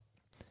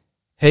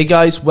Hey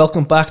guys,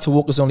 welcome back to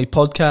Walkers Only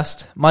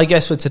Podcast. My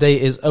guest for today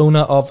is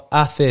owner of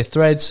Athe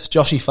Threads,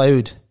 Joshy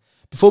Fayyoud.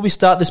 Before we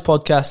start this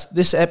podcast,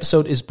 this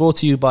episode is brought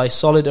to you by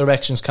Solid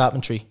Erections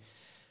Carpentry.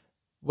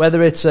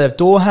 Whether it's a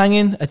door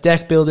hanging, a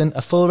deck building,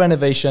 a full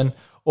renovation,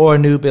 or a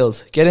new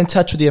build, get in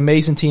touch with the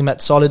amazing team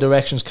at Solid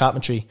Erections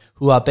Carpentry,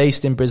 who are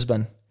based in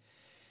Brisbane.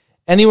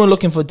 Anyone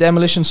looking for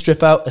demolition,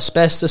 strip out,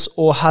 asbestos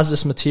or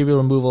hazardous material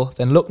removal,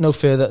 then look no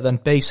further than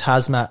Base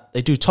Hazmat.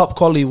 They do top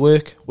quality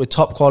work with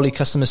top quality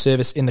customer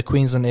service in the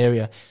Queensland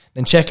area.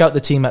 Then check out the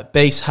team at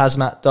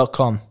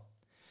basehazmat.com.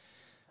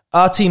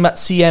 Our team at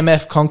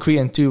CMF Concrete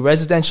and do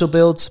residential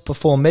builds,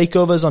 perform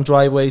makeovers on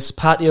driveways,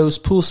 patios,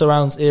 pool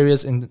surrounds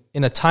areas in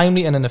a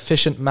timely and an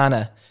efficient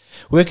manner.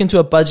 Working to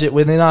a budget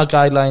within our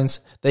guidelines,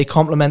 they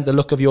complement the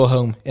look of your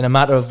home in a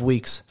matter of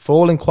weeks. For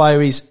all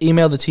inquiries,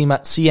 email the team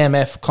at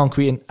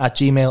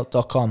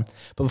cmfconcrete@gmail.com.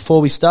 But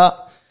before we start,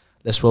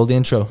 let's roll the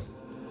intro.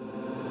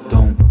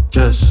 Don't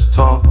just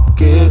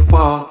talk it,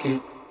 walk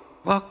it.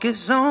 Walk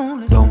is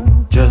only.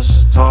 Don't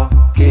just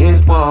talk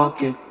it,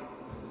 walk it.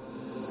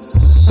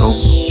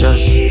 Don't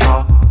just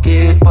talk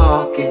it,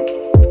 walk it.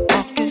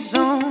 Walk is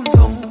only.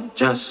 Don't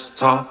just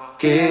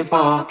talk it,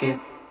 walk it.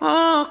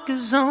 Walk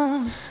is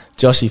only.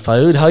 Joshy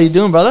Fayyoud, how you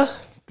doing, brother?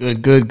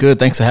 Good.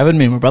 Thanks for having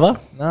me, my brother.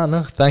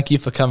 No, thank you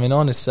for coming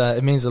on.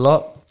 It means a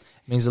lot.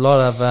 It means a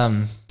lot.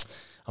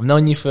 I've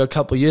known you for a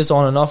couple of years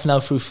on and off now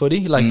through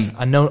footy.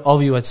 I know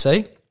of you, I'd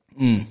say.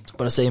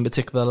 But I'd say in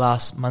particular the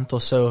last month or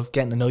so,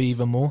 getting to know you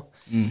even more.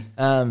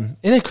 Isn't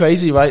it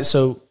crazy, right?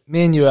 So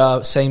me and you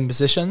are same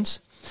positions.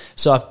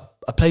 So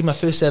I played my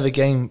first ever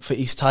game for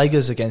East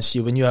Tigers against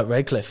you when you were at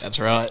Redcliffe. That's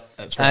right.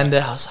 And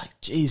I was like,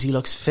 geez, he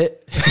looks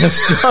fit. He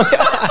looks strong.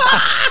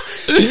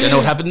 Don't know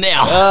what happened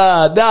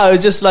now. No, it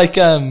was just like,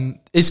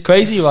 it's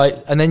crazy, right?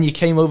 And then you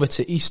came over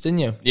to East, didn't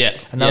you? Yeah.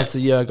 And that was the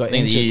year I got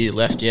injured. the year you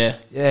left, yeah.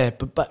 Yeah,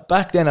 but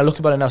back then, I look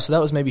about it now, so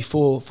that was maybe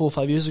 4 or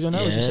 5 years ago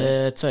now, would you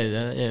say? Yeah, I'd say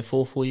that. Yeah,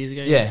 4 years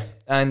ago. Yeah,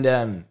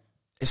 and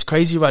it's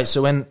crazy, right?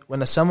 So when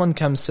someone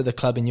comes to the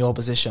club in your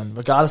position,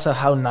 regardless of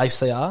how nice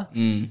they are,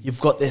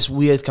 you've got this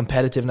weird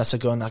competitiveness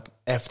of going like,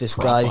 F this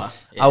guy. Yeah.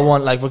 I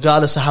want, like,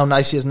 regardless of how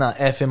nice he is, not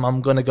F him,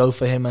 I'm going to go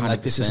for him, and 100%.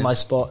 like, this is my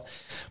spot.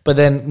 But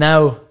then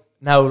now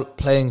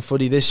playing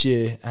footy this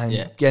year and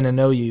getting to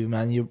know you,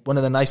 man, you're one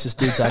of the nicest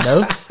dudes I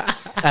know.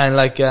 And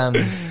like, and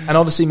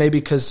obviously maybe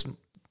because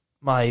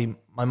my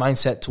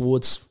mindset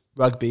towards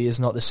rugby is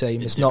not the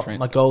same. It's different. not,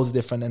 my goals are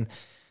different, and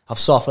I've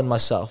softened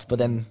myself. But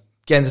then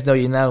getting to know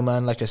you now,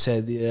 man, like I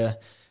said,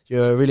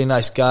 you're a really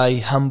nice guy,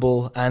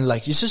 humble, and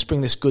like, you just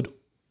bring this good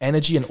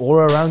energy and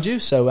aura around you.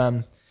 So,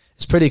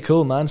 it's pretty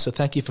cool, man. So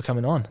thank you for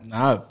coming on.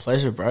 No,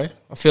 pleasure, bro.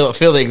 I feel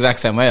the exact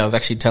same way. I was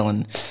actually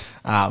telling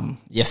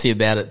Yessie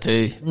about it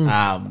too.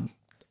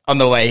 On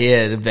the way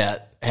here, about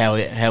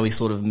how we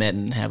sort of met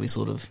and how we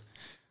sort of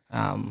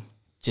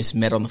just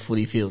met on the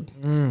footy field,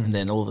 and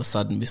then all of a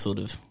sudden we sort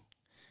of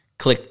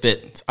clicked.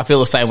 But I feel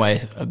the same way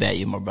about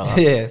you, my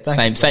brother. Yeah,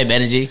 same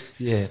energy.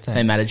 Yeah, thanks.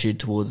 Same attitude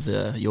towards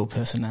your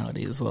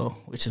personality as well,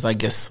 which is, I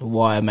guess,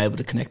 why I'm able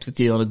to connect with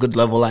you on a good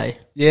level, eh?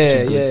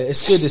 Yeah,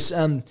 it's good. It's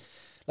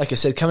like I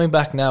said, coming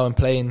back now and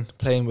playing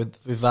with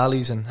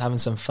Valleys and having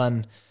some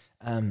fun.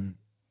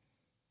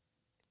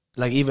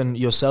 Like even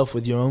yourself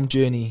with your own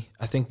journey,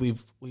 I think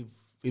we've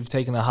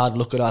taken a hard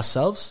look at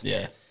ourselves.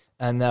 Yeah.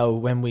 And now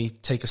when we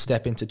take a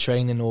step into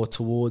training or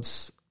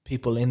towards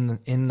people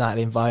in that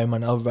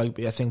environment of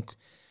rugby, I think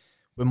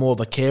we're more of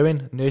a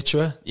caring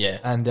nurturer. Yeah.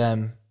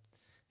 And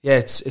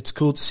it's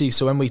cool to see.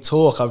 So when we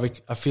talk, I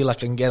feel like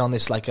I can get on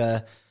this like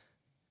a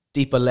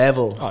deeper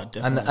level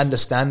and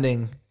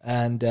understanding,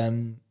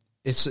 and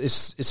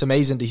it's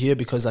amazing to hear,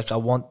 because like I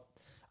want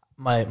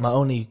my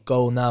only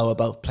goal now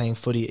about playing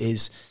footy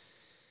is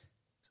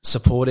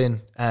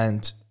supporting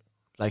and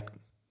like,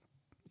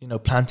 you know,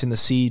 planting the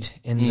seed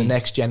in the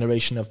next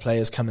generation of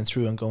players coming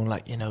through and going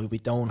like, you know, we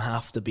don't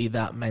have to be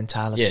that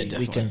mentality. Yeah,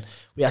 definitely.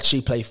 We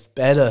actually play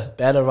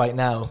better right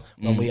now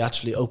when we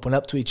actually open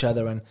up to each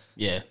other and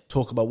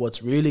talk about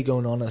what's really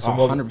going on and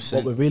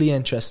what we're really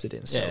interested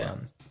in. So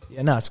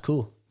it's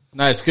cool.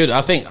 No, it's good.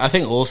 I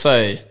think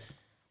also,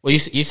 well,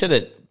 you said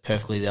it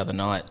perfectly the other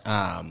night.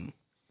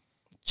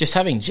 Just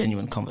having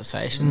genuine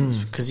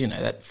conversations, because you know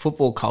that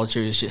football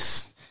culture is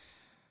just,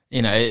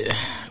 you know,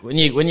 when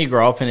you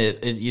grow up in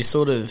it, you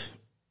sort of,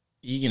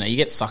 you know, you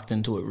get sucked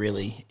into it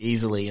really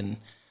easily, and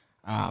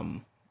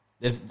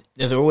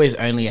there's always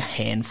only a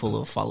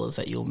handful of fellas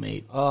that you'll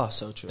meet. Oh,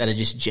 so true. That are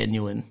just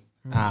genuine.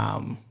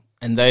 And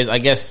those, I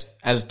guess,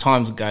 as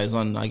time goes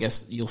on, I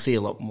guess you'll see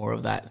a lot more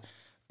of that,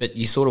 but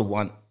you sort of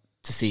want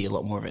to see a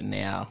lot more of it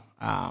now.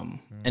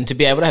 And to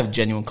be able to have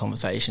genuine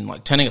conversation,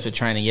 like turning up to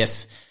training,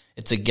 yes,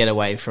 it's a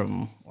getaway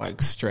from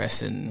like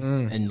stress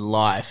and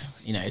life.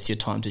 You know, it's your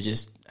time to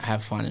just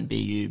have fun and be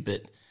you,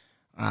 but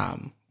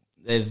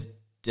there's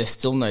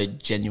still no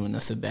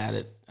genuineness about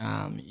it.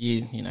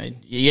 You know,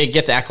 you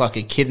get to act like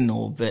a kid and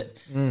all, but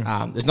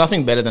there's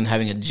nothing better than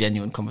having a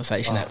genuine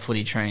conversation at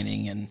footy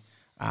training and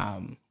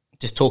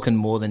just talking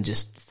more than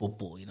just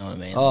football. You know what I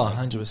mean? Oh,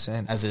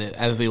 100%.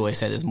 As we always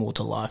say, there's more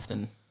to life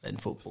than than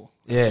football.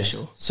 That's for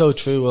sure. So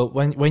true. Well,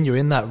 when you're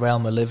in that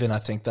realm of living, I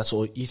think that's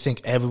all you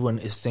think. Everyone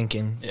is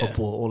thinking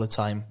football all the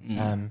time,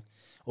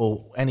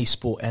 or any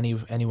sport.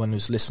 Anyone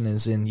who's listening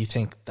is in. You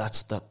think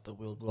that the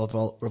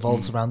world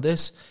revolves around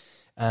this,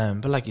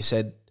 but like you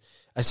said,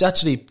 it's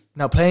actually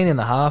now playing in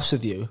the halves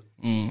with you.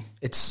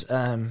 It's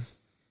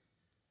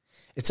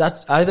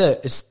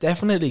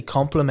definitely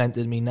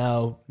complimented me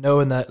now,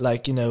 knowing that,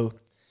 like, you know,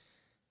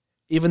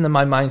 even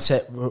my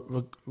mindset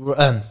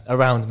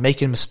around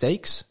making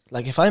mistakes.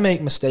 Like, if I make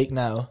a mistake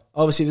now,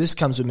 obviously this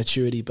comes with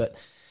maturity, but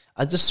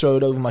I just throw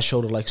it over my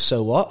shoulder, like,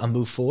 so what, and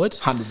move forward.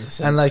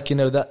 100%. And, like, you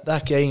know,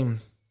 that game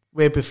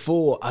where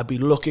before I'd be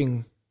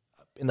looking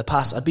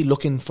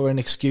for an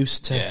excuse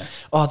to,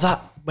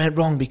 that went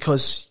wrong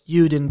because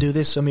you didn't do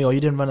this for me or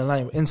you didn't run a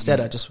line. Instead,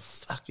 I just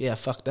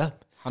fucked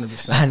up.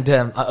 100%.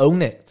 And I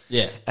own it.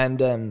 Yeah.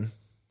 And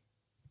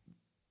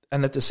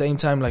at the same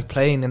time, like,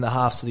 playing in the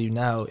halves with you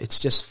now, it's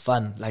just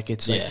fun. Like,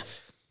 it's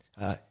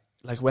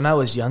like when I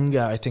was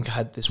younger, I think I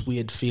had this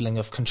weird feeling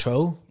of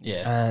control.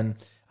 Yeah. And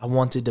I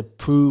wanted to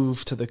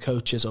prove to the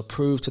coaches or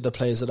prove to the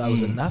players that I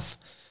was enough.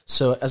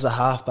 So as a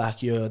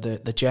halfback, you're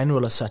the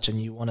general as such, and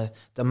you want to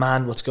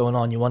demand what's going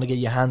on. You want to get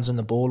your hands on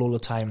the ball all the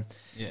time.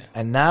 Yeah.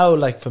 And now,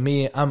 like, for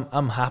me,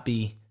 I'm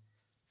happy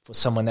for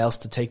someone else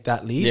to take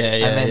that lead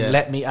and then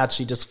let me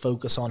actually just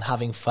focus on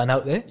having fun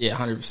out there. Yeah,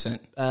 100%.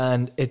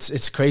 And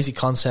it's a crazy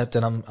concept,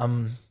 and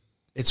I'm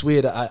it's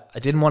weird. I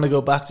didn't want to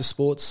go back to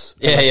sports,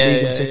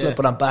 in particular,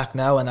 but I'm back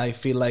now, and I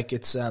feel like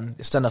it's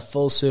done a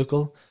full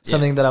circle.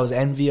 Something that I was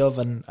envy of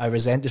and I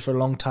resented for a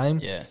long time.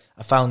 Yeah,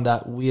 I found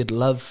that weird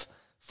love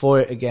for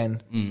it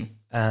again.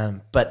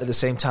 But at the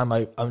same time,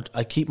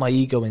 I keep my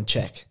ego in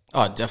check.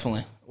 Oh,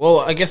 definitely. Well,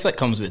 I guess that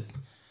comes with,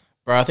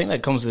 bro. I think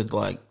that comes with,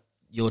 like,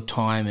 your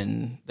time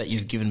and that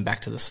you've given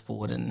back to the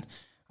sport, and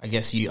I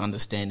guess you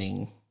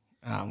understanding,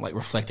 like,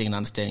 reflecting and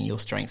understanding your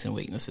strengths and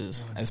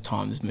weaknesses as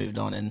time has moved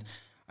on. And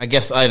I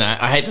guess, I don't know,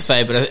 I hate to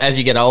say it, but as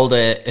you get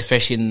older,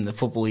 especially in the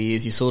football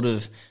years, you sort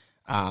of,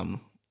 I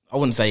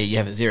wouldn't say you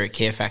have a zero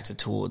care factor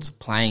towards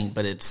playing,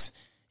 but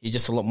you're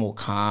just a lot more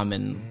calm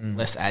and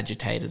less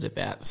agitated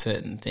about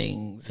certain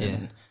things. Yeah.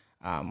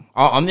 And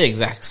I'm the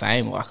exact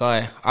same. Like,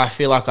 I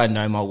feel like I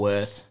know my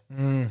worth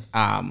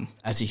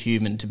as a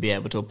human to be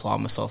able to apply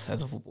myself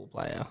as a football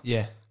player.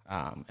 Yeah.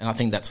 And I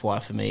think that's why,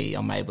 for me,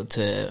 I'm able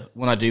to,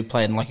 when I do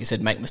play and, like you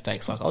said, make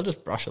mistakes, like, I'll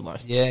just brush it.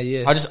 Like,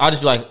 I just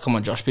be like, come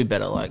on, Josh, be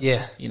better. Like,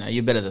 you know,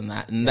 you're better than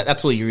that. And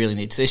that's all you really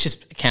need to. It's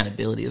just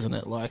accountability, isn't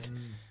it? Like,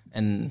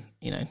 and,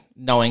 you know,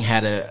 knowing how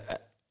to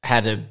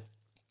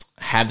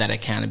have that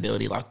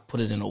accountability, like,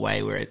 put it in a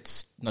way where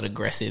it's not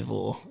aggressive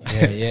or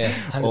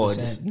or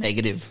just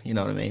negative. You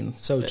know what I mean?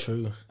 So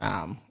true.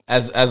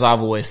 As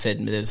I've always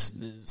said,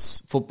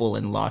 there's football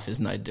in life is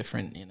no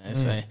different. You know,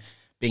 so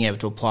being able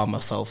to apply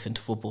myself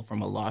into football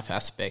from a life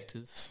aspect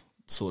has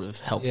sort of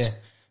helped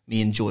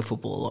me enjoy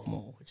football a lot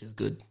more, which is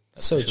good.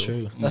 That's so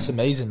true. That's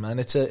amazing, man.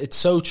 It's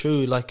so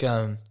true. Like,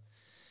 I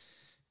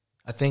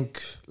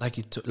think, like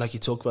you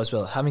talked about as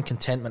well, having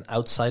contentment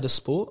outside of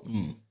sport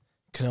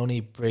can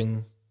only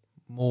bring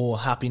more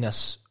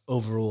happiness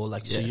overall.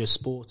 Like, so your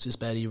sports is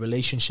better, your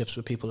relationships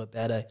with people are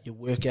better, your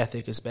work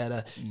ethic is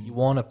better. You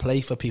want to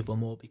play for people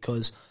more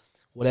because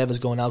whatever's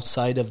going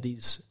outside of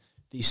these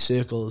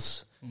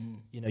circles,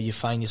 you know, you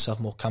find yourself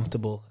more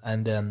comfortable.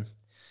 And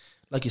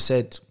like you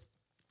said,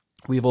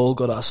 we've all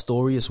got our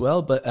story as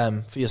well. But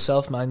for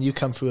yourself, man, you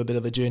come through a bit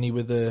of a journey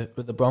with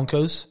the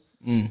Broncos.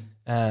 Do you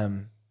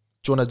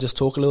want to just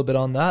talk a little bit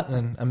on that,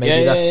 and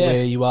maybe that's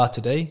where you are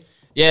today?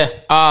 Yeah.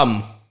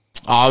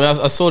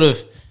 I sort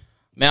of.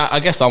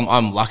 I guess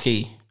I'm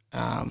lucky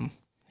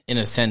in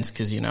a sense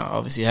because, you know,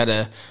 obviously I had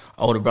a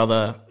older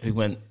brother who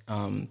went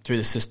through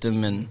the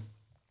system and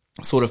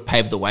sort of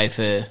paved the way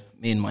for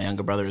me and my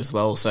younger brother as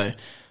well. So, you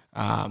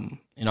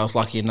know, I was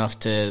lucky enough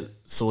to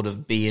sort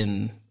of be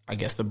in, I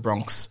guess, the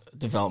Bronx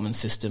development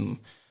system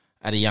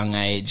at a young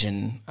age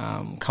and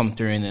come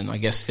through, and then I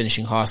guess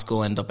finishing high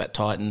school, end up at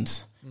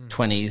Titans,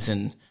 20s,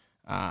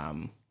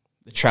 and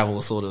the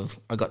travel sort of,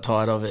 I got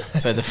tired of it.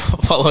 So the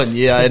following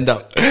year I end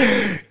up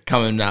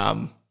coming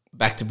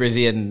back to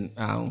Brizzy and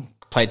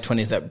played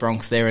 20s at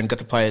Bronx there and got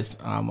to play with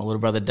my little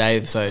brother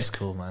Dave. So that's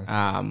cool,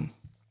 man.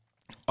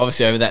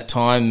 Obviously over that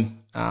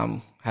time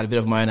had a bit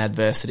of my own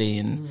adversity,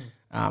 and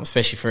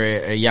especially for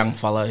a young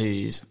fella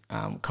who's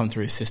come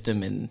through a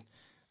system and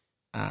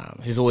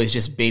who's always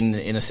just been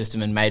in a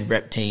system and made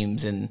rep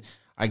teams. And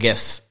I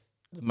guess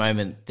the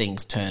moment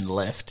things turned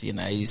left, you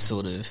know, you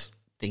sort of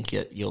think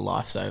your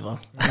life's over.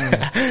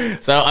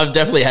 So I've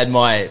definitely had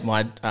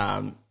my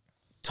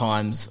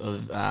times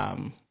of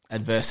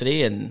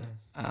adversity, and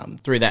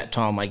through that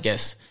time, I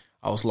guess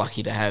I was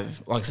lucky to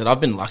have, like I said, I've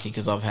been lucky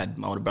because I've had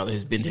my older brother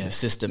who's been through the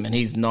system, and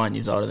he's 9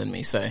 years older than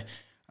me. So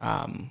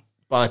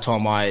by the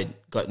time I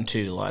got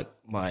into like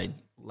my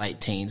late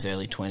teens,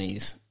 early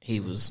 20s, he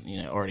was,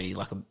 you know, already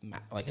like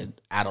an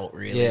adult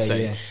really.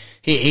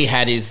 He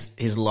had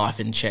his life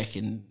in check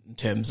in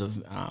terms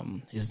of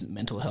his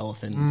mental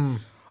health and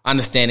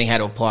understanding how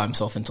to apply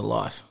himself into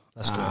life.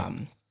 That's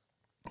great.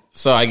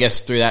 So I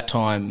guess through that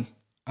time,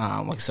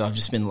 like I said, I've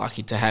just been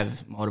lucky to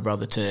have my older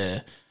brother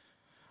to,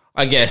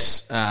 I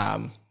guess,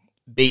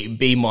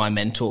 be my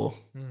mentor.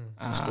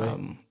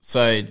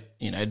 So,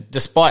 you know,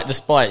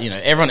 despite you know,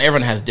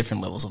 everyone has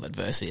different levels of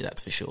adversity.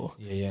 That's for sure.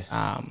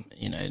 Yeah.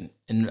 You know,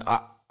 and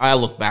I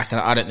look back and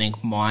I don't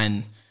think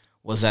mine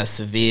was as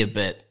severe,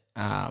 but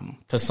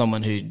for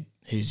someone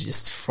who's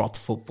just frothed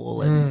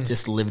football and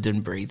just lived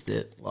and breathed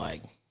it,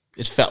 like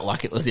it felt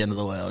like it was the end of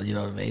the world. You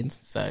know what I mean?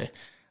 So,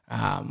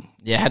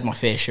 yeah, I had my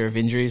fair share of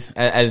injuries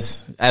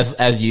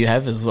as you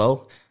have as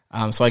well.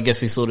 So I guess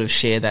we sort of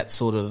share that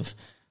sort of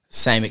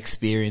same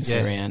experience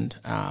around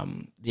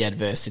the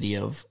adversity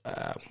of,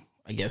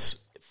 I guess,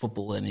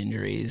 football and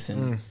injuries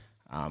and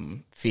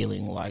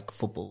feeling like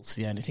football's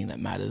the only thing that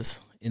matters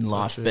in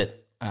life. True.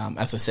 But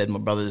as I said, my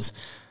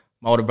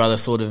older brother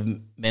sort of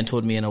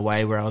mentored me in a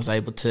way where I was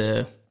able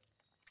to,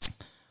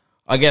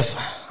 I guess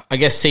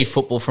see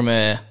football from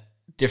a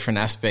different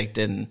aspect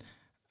and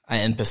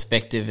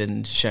perspective,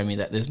 and show me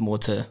that there's more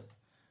to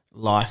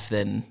life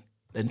than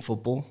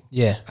football.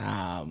 Yeah.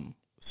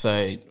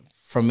 So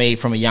from me,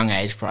 from a young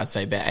age, I'd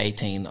say about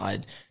 18, I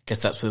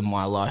guess that's when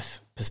my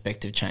life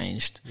perspective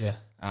changed. Yeah.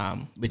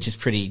 Which is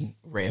pretty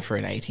rare for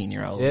an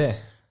 18-year-old. Yeah.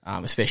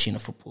 Especially in a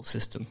football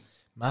system.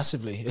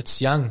 Massively.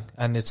 It's young,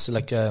 and it's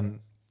like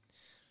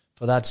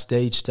for that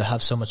stage to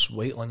have so much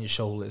weight on your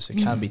shoulders, it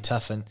can be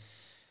tough.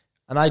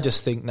 And I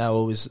just think now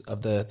always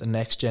of the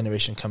next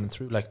generation coming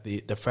through, like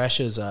the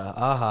pressures are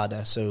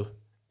harder. So,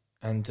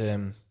 and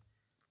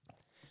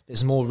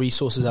there's more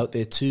resources out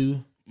there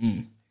to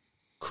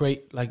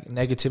create like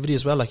negativity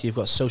as well. Like you've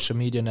got social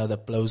media now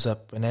that blows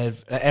up, and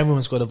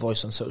everyone's got a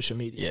voice on social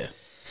media. Yeah.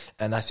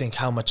 And I think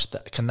how much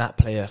can that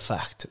play a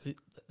fact?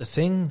 The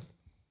thing,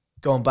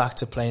 going back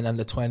to playing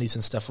under 20s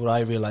and stuff, what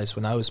I realised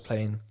when I was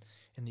playing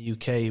in the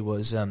UK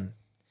was,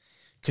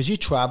 because you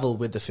travel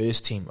with the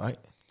first team, right?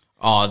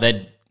 Oh,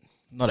 they're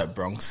not at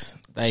Bronx.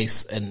 They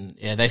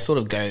sort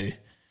of go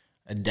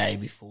a day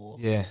before.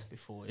 Yeah.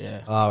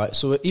 All right.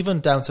 So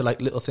even down to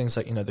like little things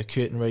like, you know, the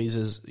curtain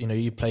raisers, you know,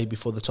 you play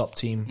before the top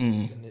team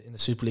in the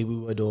Super League we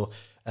would, or,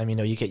 you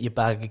know, you get your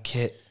bag of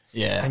kit.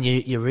 Yeah. And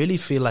you really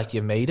feel like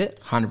you made it.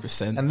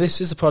 100%. And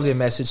this is probably a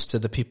message to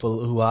the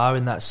people who are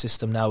in that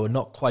system now. We're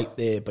not quite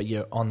there, but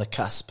you're on the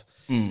cusp.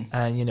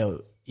 And, you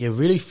know, you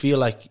really feel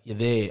like you're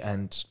there.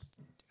 And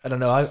I don't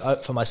know, I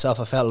for myself,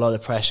 I felt a lot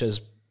of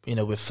pressures, you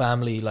know, with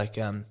family, like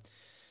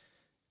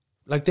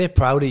they're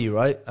proud of you,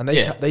 right? And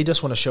they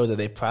just want to show that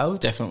they're proud.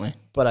 Definitely.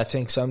 But I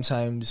think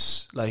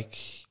sometimes, like,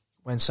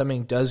 when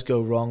something does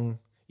go wrong,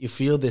 you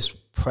feel this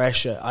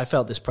pressure. I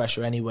felt this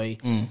pressure anyway.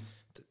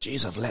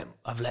 Geez, I've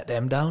let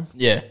them down.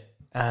 Yeah.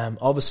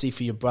 Obviously,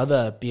 for your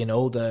brother being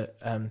older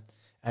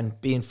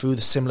and being through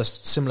the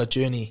similar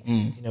journey,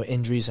 you know,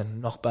 injuries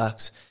and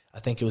knockbacks, I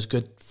think it was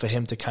good for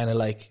him to kind of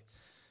like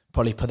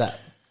probably put that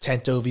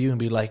tent over you and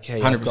be like,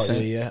 hey, 100%. I've got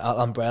your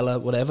umbrella,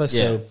 whatever.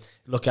 So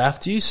look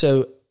after you.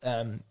 So,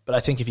 but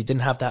I think if you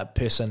didn't have that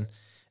person,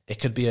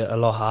 it could be a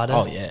lot harder.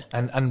 Oh yeah.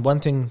 And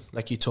one thing,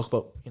 like you talk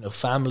about, you know,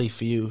 family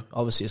for you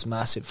obviously is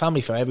massive.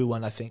 Family for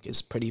everyone, I think,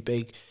 is pretty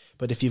big.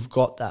 But if you've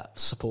got that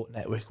support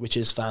network, which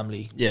is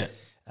family,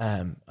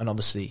 and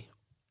obviously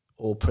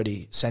all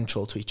pretty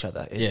central to each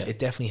other, it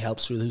definitely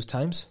helps through those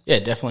times. Yeah,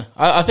 definitely.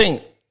 I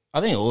think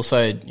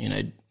also, you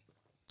know,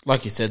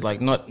 like you said,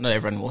 like not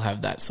everyone will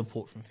have that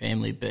support from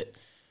family, but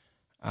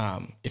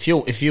if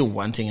you're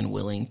wanting and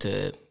willing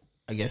to,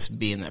 I guess,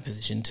 be in that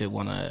position to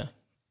want to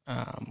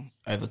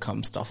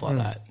overcome stuff like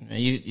that,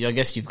 you I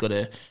guess you've got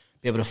to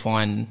be able to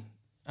find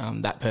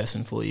that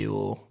person for you,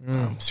 or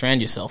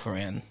surround yourself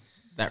around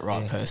that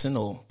right person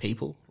or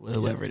people,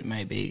 whoever it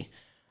may be.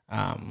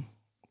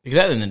 Because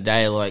at the end of the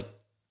day, like,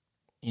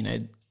 you know,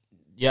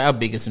 our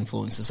biggest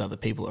influences are the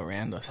people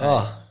around us.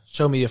 Oh,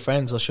 show me your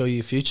friends, I'll show you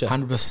your future.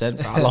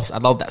 100%. I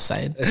love that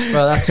saying.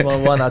 Bro, that's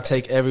one I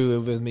take everywhere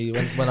with me.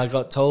 When I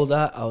got told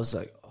that, I was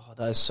like, oh,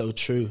 that is so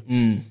true.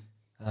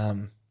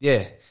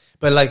 Yeah.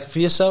 But like for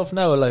yourself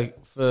now,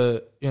 like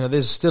for, you know,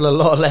 there's still a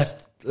lot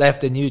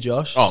left in you,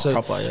 Josh. Oh,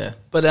 proper, yeah.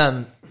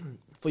 But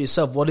for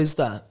yourself, what is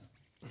that?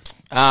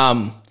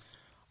 I'm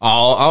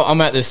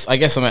at this. I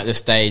guess I'm at this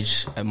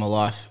stage in my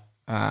life.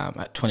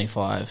 At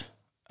 25,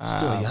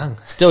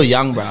 still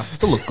young, bro.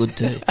 Still look good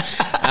too.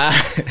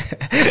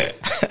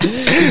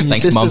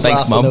 Thanks, mum.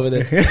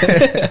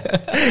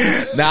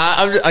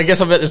 I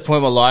guess I'm at this point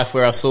in my life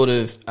where I've sort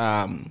of,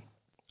 I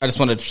just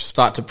want to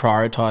start to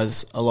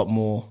prioritize a lot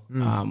more.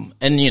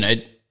 And you know,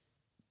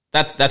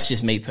 that's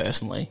just me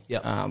personally.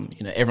 Yep.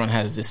 You know, everyone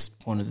has this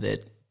point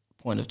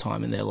of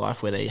time in their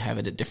life where they have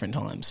it at different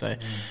times. So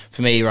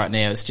for me right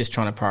now, it's just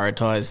trying to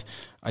prioritize,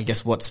 I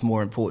guess, what's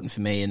more important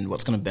for me and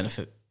what's going to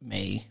benefit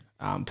me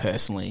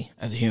personally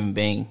as a human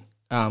being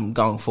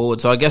going forward.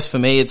 So I guess for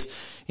me, it's,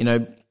 you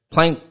know,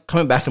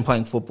 coming back and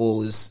playing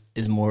football is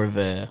more of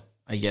a,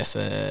 I guess,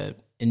 a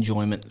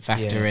enjoyment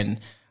factor, and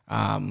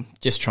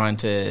just trying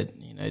to,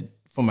 you know,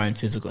 for my own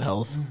physical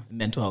health,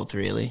 mental health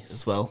really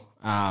as well.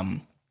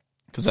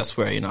 Because that's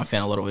where, you know, I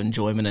found a lot of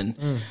enjoyment,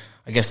 and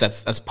I guess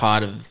that's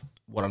part of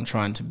what I'm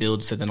trying to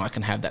build, so then I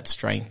can have that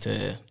strength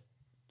to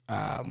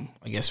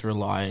I guess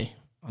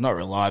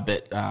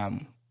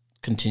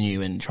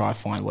continue and try to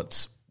find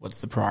what's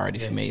the priority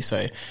for me.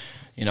 So,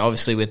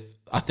 obviously with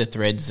Other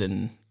Threads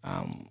and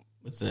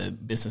with the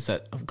business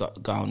that I've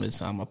got going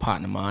with my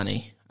partner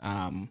Marnie,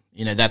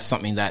 that's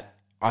something that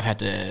I've had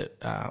to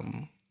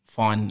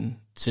find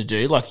to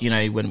do. Like,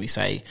 when we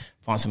say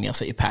find something else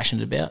that you're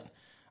passionate about,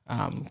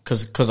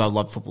 because I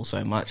love football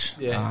so much,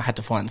 I had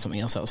to find something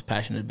else I was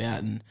passionate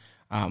about. And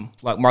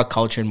like my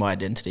culture and my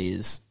identity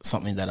is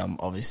something that I'm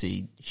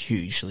obviously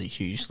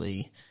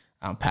hugely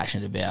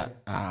passionate about.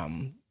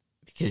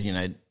 Because,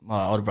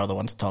 my older brother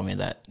once told me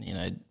that,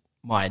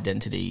 my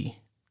identity,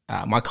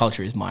 my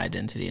culture is my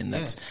identity, and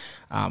that's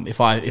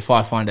if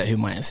I find out who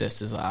my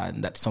ancestors are,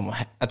 and that's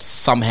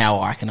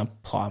somehow I can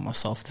apply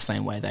myself the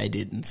same way they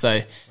did. And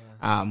so,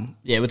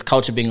 with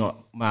culture being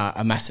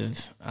a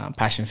massive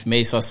passion for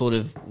me, so I sort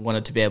of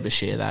wanted to be able to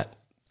share that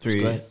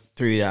through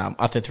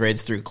Other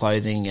Threads, through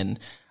clothing, and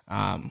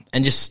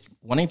just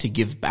wanting to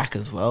give back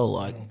as well.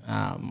 Like,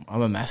 I'm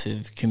a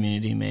massive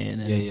community man,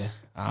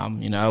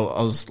 and I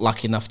was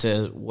lucky enough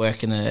to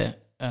work in a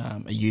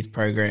youth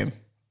program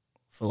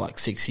for like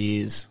 6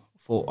 years,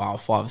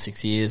 5 or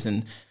 6 years,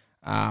 and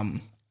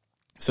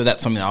so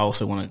that's something I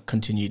also want to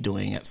continue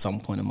doing at some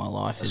point in my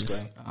life.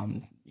 That's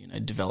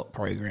great. Develop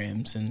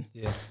programs and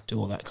do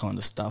all that kind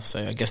of stuff.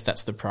 So I guess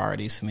that's the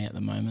priorities for me at the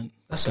moment.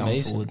 That's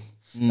amazing.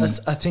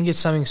 I think it's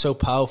something so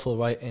powerful,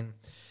 right? And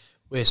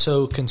we're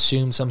so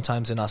consumed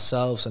sometimes in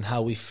ourselves and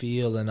how we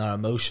feel and our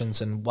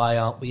emotions and why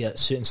aren't we at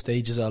certain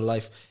stages of our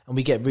life, and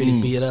we get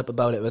really beat up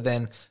about it. But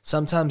then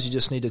sometimes you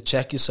just need to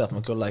check yourself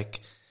and go like,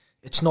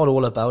 it's not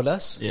all about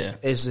us. Yeah.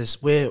 Is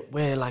this, we're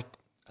like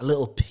a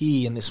little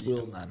pea in this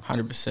world, man.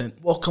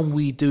 100%. What can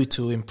we do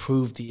to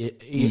improve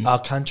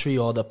our country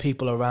or the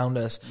people around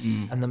us?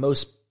 And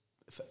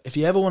if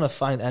you ever want to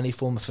find any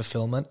form of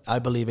fulfillment, I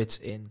believe it's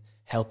in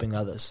helping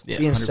others,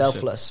 being 100%.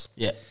 Selfless.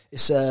 Yeah.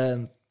 It's,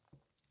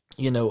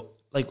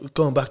 like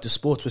going back to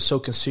sports, we're so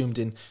consumed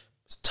in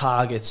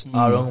targets,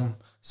 our own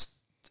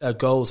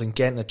goals and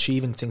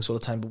achieving things all the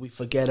time, but we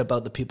forget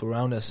about the people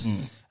around us.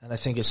 And I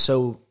think it's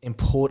so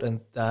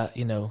important that,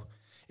 in a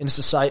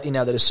society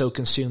now that is so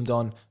consumed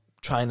on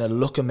trying to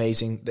look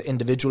amazing, the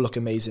individual look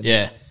amazing.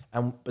 Yeah.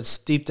 But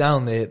deep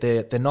down,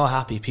 they're not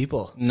happy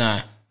people.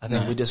 No. I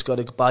think we just got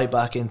to buy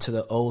back into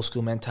the old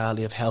school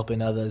mentality of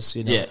helping others,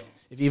 Yeah.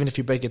 Even if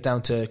you break it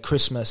down to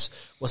Christmas,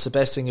 what's the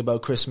best thing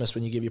about Christmas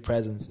when you give your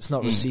presents? It's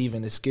not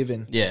receiving, it's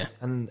giving. Yeah.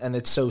 And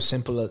it's so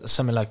simple,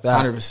 something like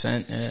that.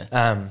 100%,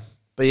 yeah.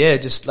 But yeah,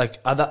 just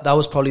like that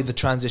was probably the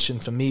transition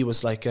for me,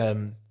 was like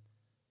I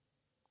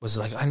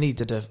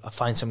needed to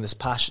find something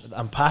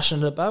I'm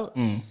passionate about,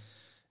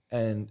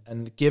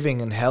 and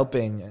giving and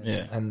helping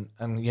and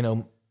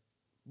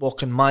what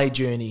can my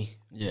journey,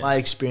 my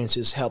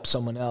experiences help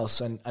someone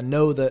else, and I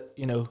know that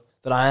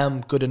that I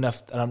am good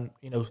enough, that I'm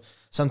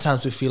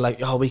sometimes we feel like,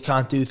 we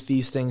can't do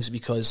these things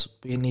because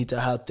we need to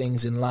have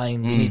things in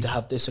line, we need to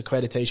have this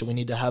accreditation, we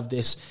need to have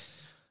this,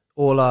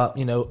 all our,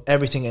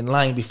 everything in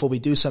line before we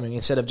do something,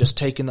 instead of just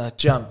taking that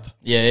jump.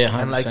 100%.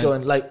 And like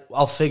going, like,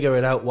 I'll figure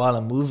it out while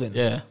I'm moving.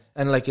 Yeah.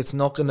 And like, it's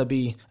not going to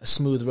be a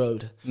smooth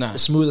road. No. The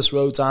smoothest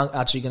roads aren't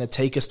actually going to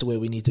take us to where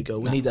we need to go.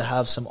 We need to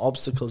have some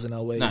obstacles in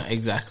our way. No,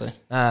 exactly.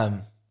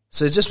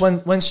 So it's just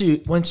once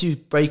you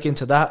break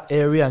into that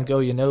area and go,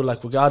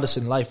 like, regardless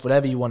in life,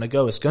 whatever you want to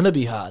go, it's going to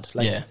be hard.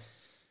 Like,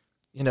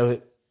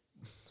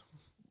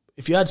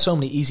 if you had so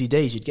many easy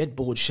days, you'd get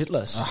bored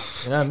shitless.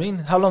 You know what I mean?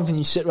 How long can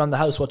you sit around the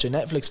house watching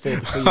Netflix for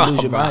before you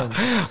lose your mind?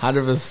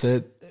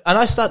 100%. And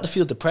I start to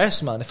feel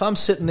depressed, man. If I'm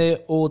sitting there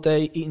all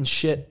day eating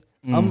shit,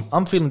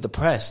 I'm feeling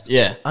depressed.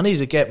 Yeah. I need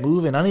to get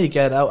moving. I need to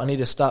get out. I need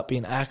to start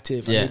being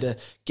active. I need to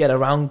get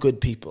around good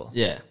people.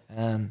 Yeah.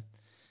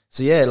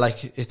 So yeah,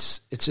 like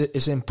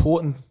it's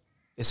important.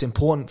 It's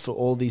important for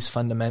all these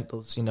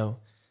fundamentals,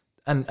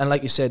 and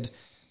like you said,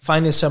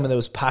 finding someone that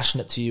was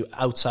passionate to you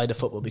outside of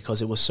football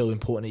because it was so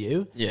important to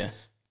you. Yeah.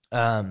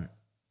 I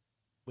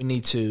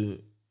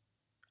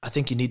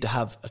think you need to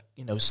have,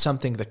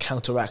 something that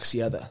counteracts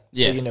the other.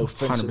 Yeah. So,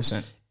 for instance,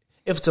 100%.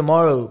 If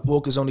tomorrow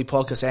Walker's Only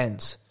podcast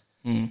ends,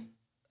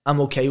 I'm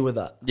okay with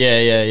that. Yeah.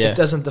 It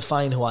doesn't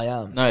define who I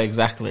am. No,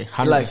 exactly.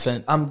 100%.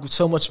 Like, I'm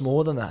so much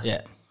more than that.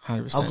 Yeah.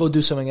 100%. I'll go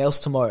do something else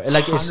tomorrow.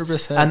 Like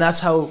 100%. And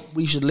that's how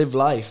we should live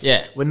life.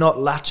 Yeah. We're not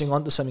latching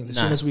onto something. As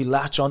soon as we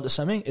latch onto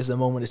something is the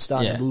moment it's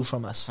starting to move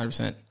from us.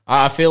 100%.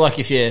 I feel like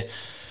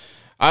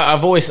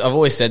I've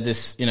always said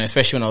this,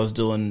 especially when I was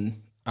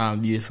doing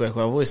youth work, I've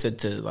always said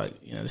to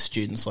the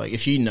students, like,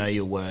 if you know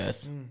your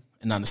worth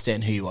and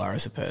understand who you are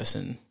as a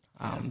person,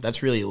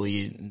 that's really all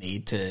you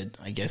need to,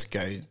 I guess,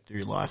 go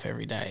through life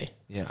every day.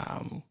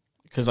 Yeah.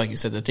 Because like you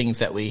said, the things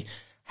that we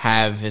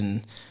have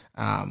and,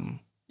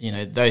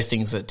 those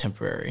things are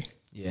temporary.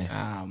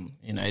 Yeah.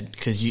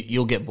 Because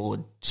you'll get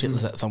bored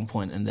shitless at some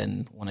point and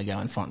then want to go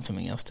and find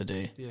something else to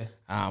do. Yeah.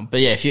 But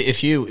yeah,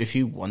 if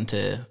you want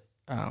to,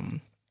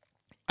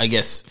 I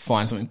guess,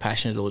 find something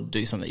passionate or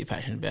do something that you're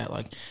passionate about,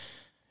 like,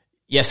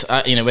 yes,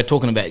 we're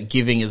talking about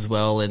giving as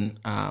well and,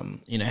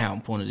 how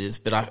important it is.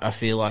 But I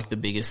feel like the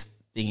biggest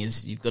thing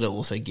is you've got to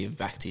also give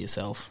back to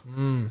yourself.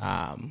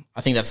 I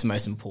think that's the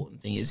most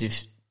important thing is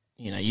if,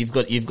 you've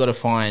got to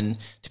find,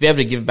 to be able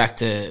to give back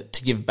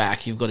give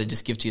back, you've got to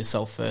just give to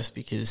yourself first,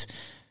 because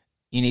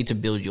you need to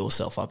build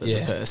yourself up as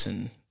a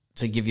person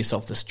to give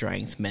yourself the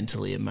strength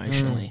mentally,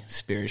 emotionally,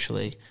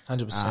 spiritually,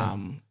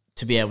 100%.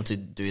 To be able to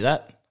do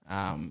that.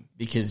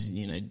 Because,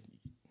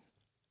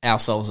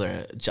 ourselves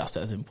are just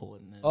as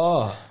important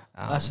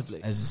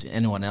massively as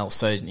anyone else.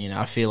 So,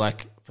 I feel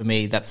like for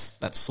me, that's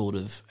sort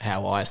of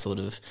how I sort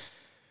of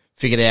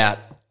figured out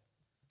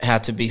how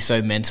to be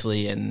so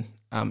mentally and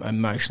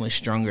emotionally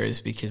stronger,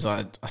 is because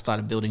I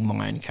started building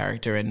my own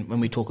character. And when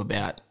we talk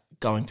about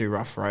going through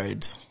rough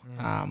roads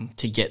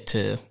to get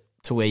to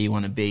where you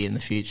want to be in the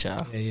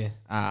future,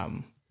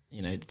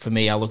 for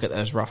me, I look at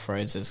those rough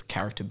roads as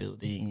character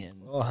building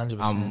and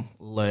 100%.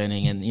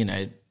 Learning.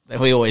 And,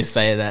 we always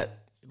say that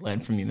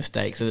learn from your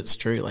mistakes, and it's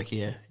true. Like,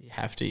 you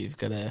have to. You've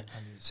got to.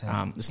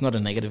 It's not a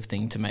negative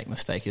thing to make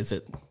mistake, is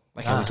it?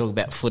 Like how we talk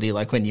about footy,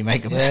 like when you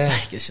make a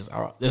mistake, it's just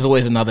all right. There's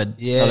always another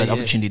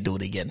opportunity to do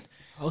it again.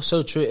 Oh,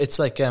 so true. It's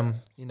like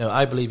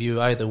I believe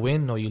you either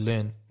win or you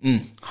learn.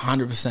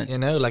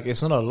 100%. Like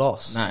it's not a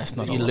loss. No, it's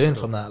not. You learn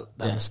from that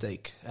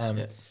mistake.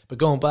 But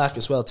going back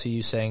as well to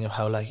you saying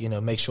how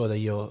make sure that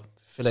you're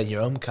filling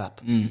your own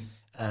cup.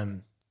 I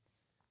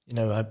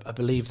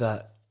believe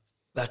that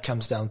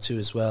comes down to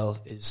as well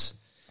is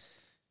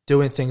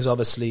doing things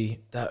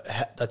obviously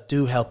that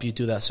do help you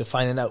do that. So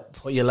finding out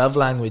what your love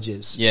language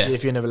is. Yeah.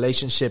 If you're in a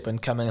relationship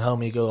and coming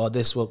home and you go,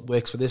 this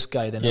works for this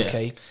guy, then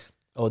okay.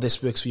 Or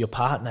this works for your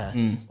partner,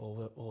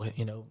 or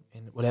in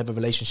whatever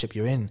relationship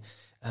you're in,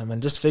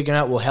 and just figuring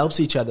out what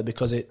helps each other,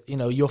 because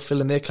you're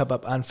filling their cup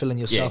up and filling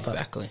yourself up.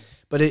 Exactly.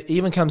 But it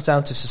even comes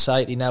down to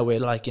society now, where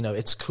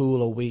it's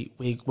cool, or we're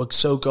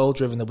so goal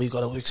driven that we've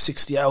got to work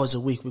 60 hours a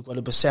week, we've got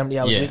to put 70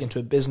 hours a week into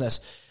a business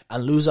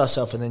and lose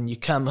ourselves, and then you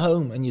come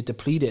home and you're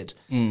depleted.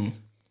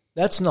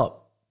 That's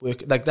not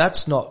work. Like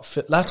that's not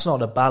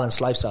a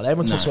balanced lifestyle.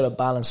 Everyone talks about a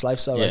balanced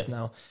lifestyle right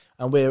now.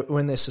 And we're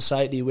in this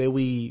society where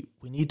we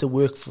need to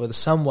work for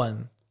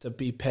someone to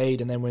be paid,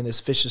 and then we're in this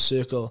vicious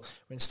circle.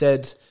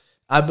 Instead,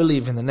 I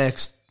believe in the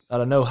next, I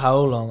don't know how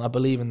long, I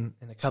believe in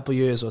a couple of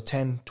years or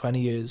 10, 20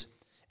 years,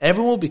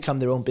 everyone will become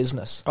their own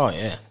business. Oh,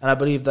 yeah. And I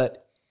believe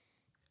that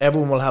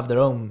everyone will have their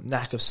own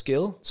knack of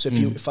skill. So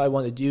if I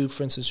wanted you,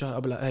 for instance,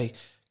 I'd be like, hey,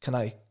 can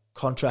I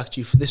contract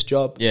you for this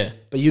job? Yeah.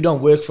 But you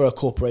don't work for a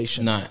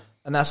corporation. No.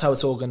 And that's how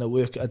it's all going to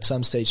work at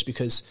some stage,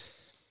 because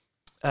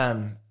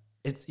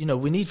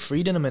we need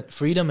freedom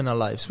in our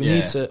lives.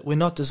 We're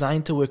not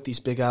designed to work these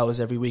big hours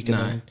every week and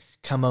then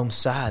come home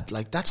sad.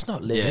 Like that's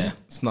not living. Yeah,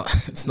 it's not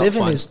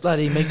living fun. Is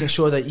bloody making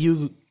sure that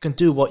you can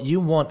do what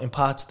you want in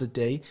parts of the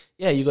day.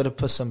 Yeah, you got to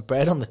put some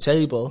bread on the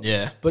table.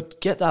 Yeah. But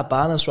get that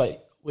balance right.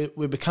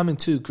 We're becoming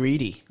too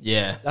greedy.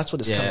 Yeah. That's what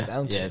it's coming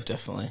down to. Yeah,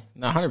 definitely.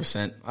 No,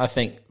 100%. I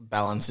think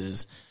balance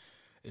is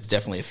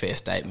definitely a fair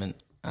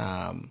statement.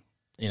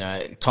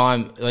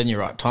 Time, then you're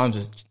right,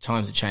 times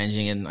are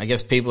changing, and I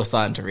guess people are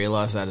starting to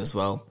realise that as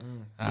well.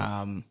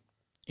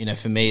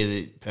 For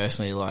me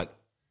personally, like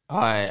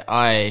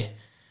I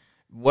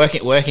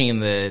working in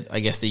the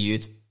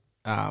youth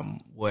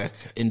work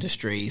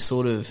industry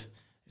sort of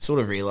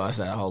realised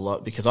that a whole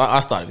lot, because I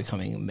started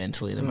becoming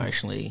mentally and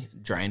emotionally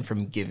drained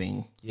from giving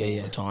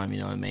all the time, you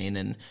know what I mean?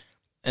 And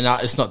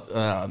it's not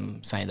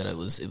saying that it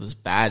was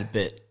bad,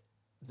 but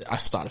I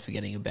started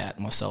forgetting about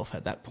myself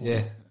at that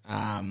point.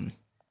 Yeah.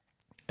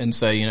 And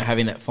so,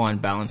 having that fine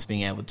balance,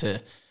 being able to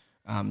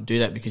do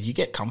that, because you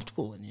get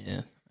comfortable and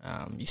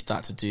you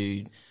start to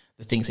do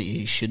the things that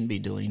you shouldn't be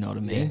doing, you know what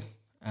I mean?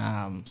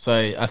 Yeah. So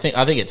I think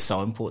it's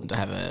so important to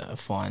have a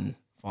fine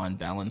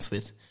balance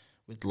with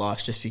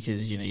life, just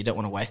because, you don't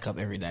want to wake up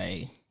every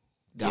day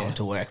going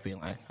to work being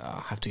like,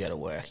 I have to go to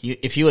work.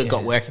 If you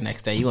got work the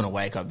next day, you want to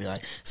wake up and be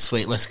like,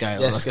 sweet, let's go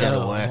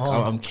to work.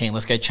 I'm keen,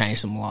 let's go change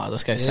some lives,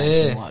 let's go save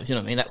some lives. You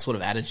know what I mean? That sort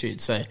of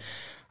attitude. So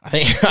I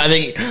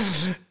think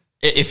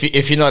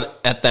if you're not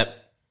at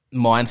that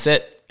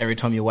mindset every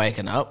time you're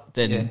waking up,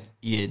 then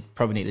you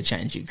probably need to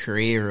change your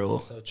career,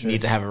 or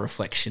need to have a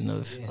reflection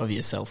of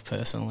yourself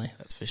personally.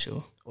 That's for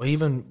sure. Or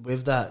even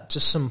with that,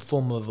 just some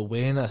form of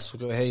awareness. We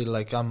go, hey,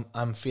 like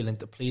I'm feeling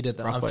depleted,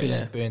 I'm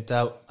feeling burnt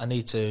out. I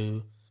need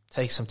to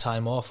take some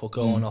time off, or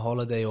go on a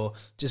holiday, or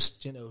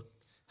just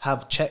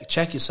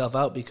check yourself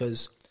out,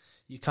 because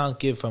you can't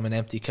give from an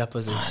empty cup,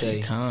 as they say.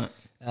 You can't.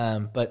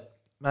 But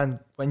man,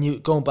 when you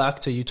going back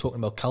to you talking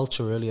about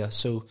culture earlier,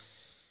 so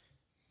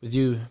with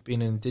you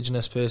being an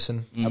Indigenous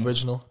person,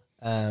 Aboriginal,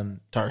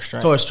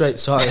 Torres Strait,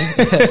 sorry.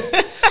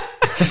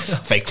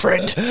 Fake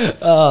friend.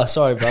 Oh,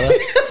 sorry, brother.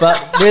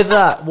 But with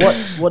that,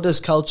 what does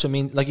culture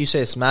mean? Like you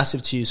say, it's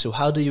massive to you. So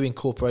how do you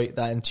incorporate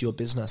that into your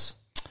business?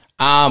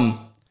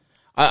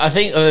 I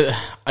think,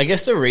 I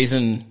guess the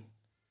reason,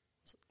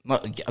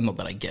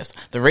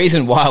 the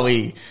reason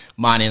why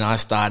Marnie and I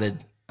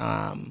started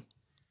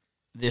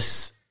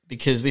this,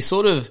 because we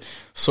sort of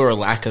saw a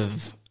lack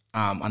of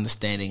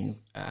understanding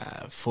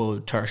for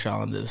Torres Strait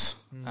Islanders.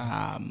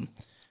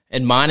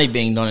 And Marnie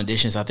being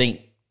non-Indigenous, I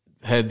think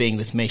her being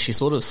with me, she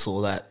sort of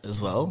saw that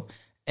as well.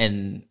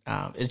 And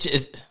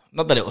it's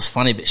not that it was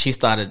funny, but she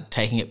started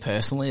taking it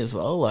personally as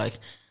well. Like,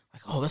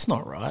 oh, that's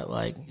not right.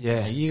 Like,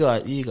 Yeah.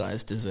 you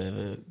guys deserve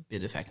a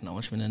bit of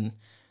acknowledgement and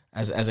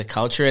as a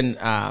culture.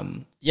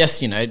 And yes,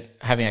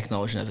 having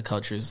acknowledgement as a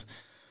culture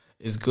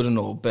is good and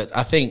all, but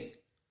I think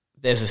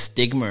there's a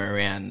stigma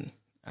around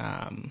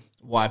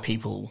why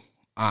people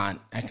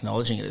aren't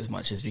acknowledging it as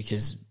much, is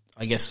because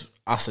I guess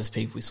us as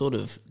people, we sort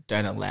of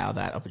don't allow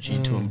that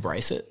opportunity to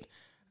embrace it.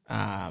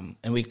 And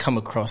we come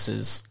across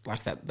as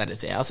like that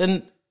is ours.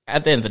 And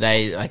at the end of the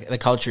day, like the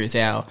culture is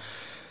ours.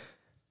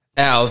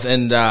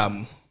 And,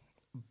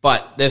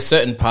 but there's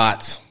certain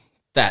parts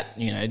that,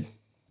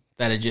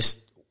 that are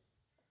just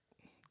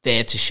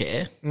there to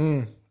share.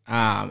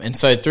 And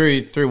so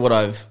through what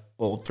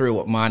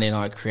Marnie and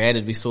I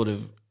created, we sort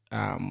of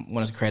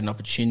wanted to create an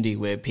opportunity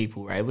where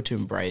people were able to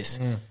embrace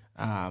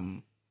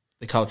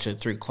the culture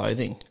through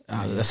clothing.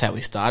 That's how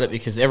we started,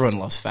 because everyone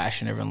loves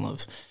fashion, everyone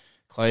loves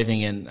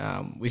clothing,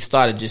 and we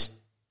started just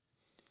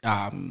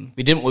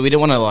we didn't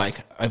want to like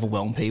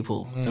overwhelm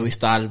people, so we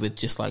started with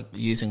just like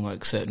using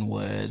like certain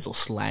words or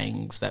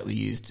slangs that we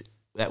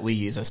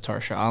use as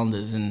Torres Strait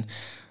Islanders, and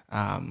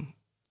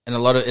a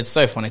lot of, it's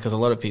so funny because a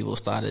lot of people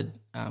started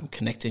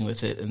connecting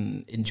with it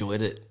and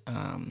enjoyed it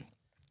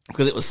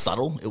because it was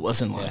subtle, it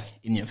wasn't like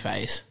in your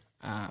face,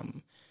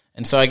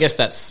 and so I guess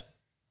that's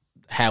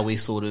how we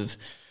sort of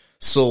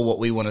saw what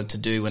we wanted to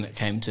do when it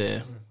came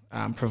to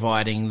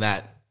providing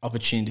that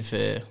opportunity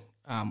for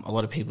a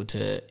lot of people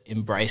to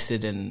embrace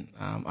it and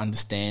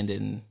understand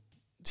and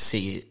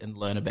see it and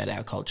learn about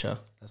our culture.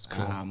 That's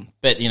cool.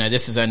 But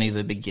this is only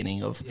the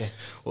beginning of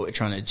what we're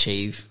trying to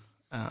achieve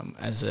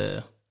as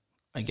a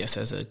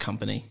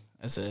company,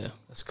 as a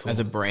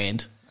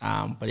brand.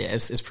 But yeah,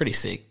 it's pretty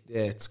sick.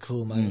 Yeah, it's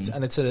cool, man.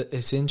 And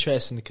it's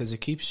interesting because it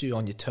keeps you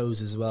on your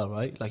toes as well,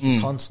 right? Like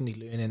you're constantly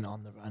learning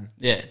on the run.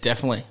 Yeah,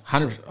 definitely.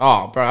 100.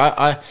 Oh, bro,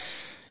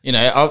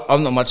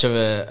 I'm not much of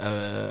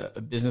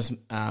a business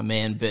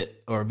man,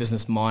 or a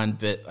business mind,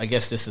 but I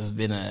guess this has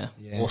been a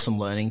awesome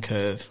learning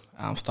curve.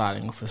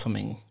 Starting off with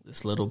something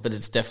this little, but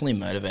it's definitely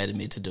motivated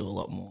me to do a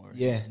lot more.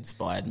 Yeah,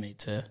 inspired me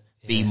to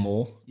be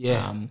more.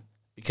 Yeah,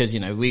 because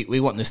we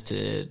want this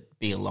to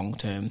be a long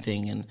term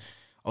thing, and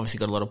obviously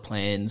got a lot of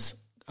plans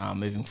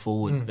moving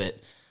forward. But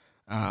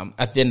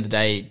at the end of the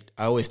day,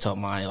 I always tell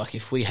Marnie, like,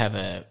 if we have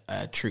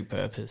a true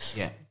purpose,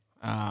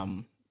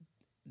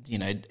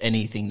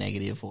 anything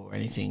negative or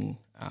anything,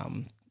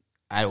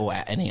 or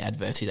any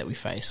adversity that we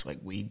face, like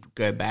we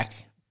go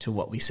back to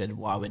what we said,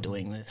 why we're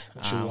doing this.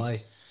 What's your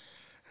why?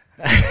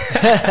 Like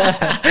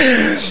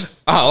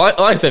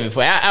I said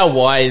before, our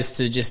why is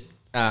to just,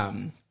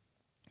 man,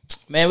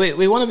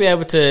 we want to be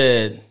able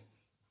to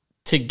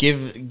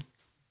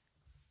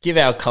give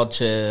our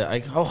culture, I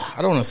don't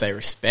want to say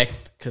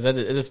respect, because it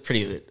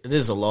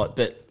is a lot,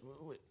 but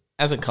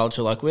as a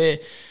culture, like we're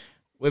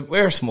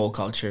a small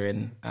culture,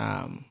 and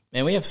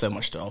man, we have so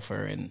much to offer.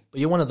 And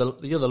you're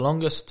the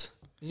longest.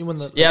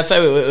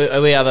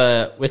 So we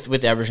are with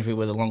the Aboriginal people,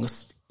 we're the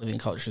longest living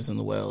cultures in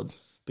the world.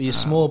 But you're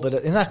small, but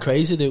isn't that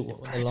crazy?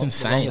 It's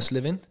insane. The longest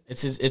living.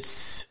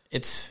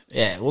 It's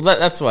yeah. Well,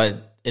 that's why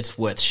it's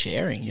worth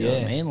sharing. You know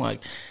what I mean?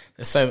 Like,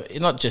 there's so,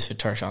 not just for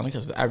Torres Strait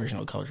Islanders, but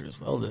Aboriginal culture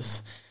as well.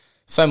 There's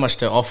so much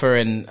to offer,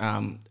 and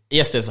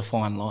yes, there's a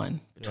fine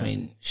line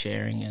between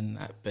sharing and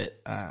that.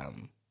 But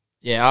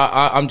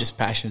I'm just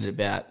passionate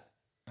about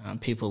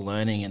people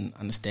learning and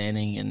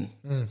understanding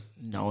and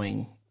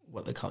knowing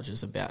what the culture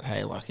is about.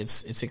 Hey, like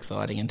it's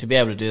exciting, and to be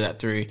able to do that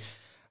through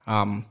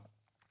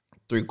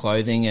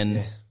clothing,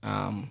 and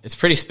it's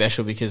pretty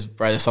special because,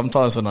 bro,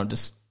 sometimes when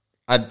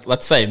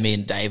let's say me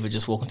and Dave are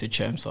just walking through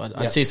Chermside,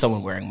 I'd see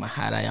someone wearing my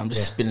hat, I'm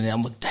just spinning it,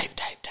 I'm like, Dave.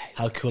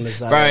 How cool is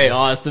that?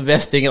 Bro, it's the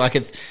best thing. Like,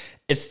 it's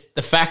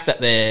the fact that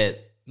they're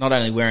not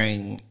only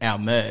wearing our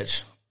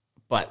merch,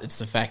 but it's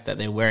the fact that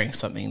they're wearing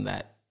something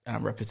that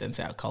represents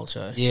our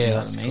culture. Yeah, you know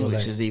that's what I mean? cool,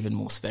 Which is even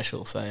more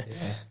special. So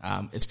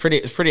it's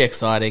pretty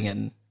exciting,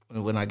 and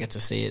when I get to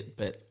see it.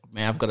 But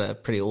man, I've got a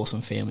pretty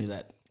awesome family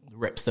that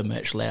reps the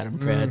merch loud and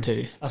proud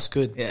too. That's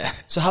good. Yeah.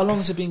 So how long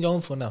has it been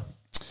going for now?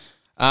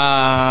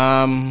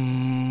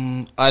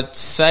 I'd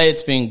say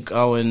it's been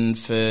going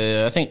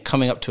for, I think,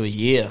 coming up to a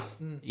year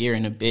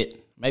and a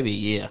bit, maybe a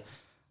year.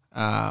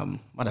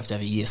 Might have to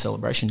have a year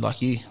celebration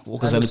like you,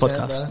 Walker's Only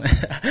Podcast.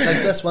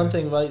 Like, that's one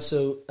thing, right?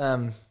 So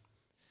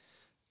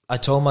I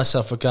told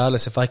myself,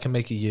 regardless, if I can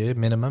make a year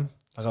minimum,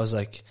 like I was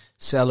like,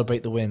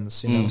 celebrate the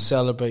wins,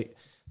 celebrate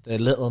the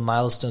little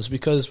milestones,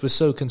 because we're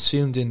so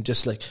consumed in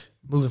just like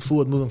moving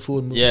forward,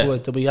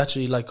 that we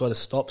actually like got to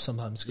stop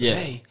sometimes. Go,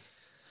 hey,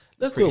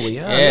 look where we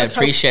are. Yeah,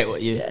 appreciate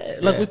what you.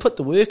 We put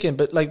the work in,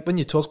 but like when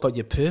you talk about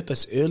your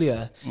purpose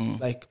earlier,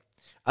 like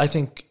I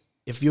think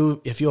if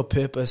your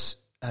purpose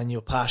and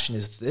your passion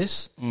is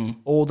this,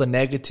 all the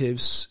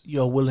negatives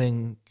you're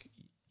willing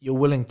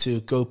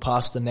to go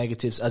past the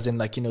negatives, as in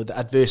like, the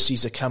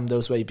adversities that come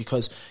those way,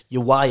 because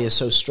your why is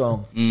so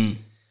strong.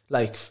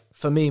 Like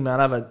for me,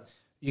 man,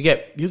 you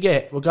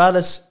get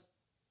regardless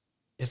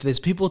if there's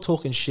people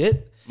talking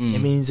shit, it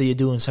means that you're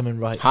doing something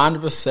right.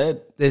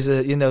 100%.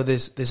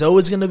 There's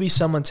always going to be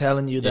someone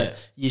telling you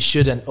that you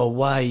shouldn't, or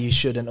why you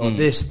shouldn't, or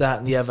this, that,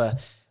 and the other.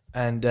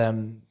 And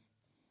end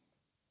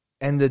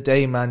of the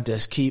day, man,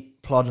 just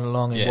keep plodding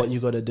along in what you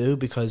got to do,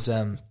 because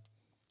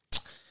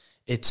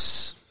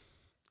it's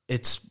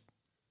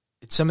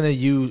something that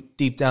you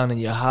deep down in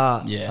your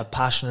heart are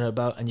passionate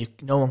about, and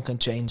no one can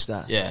change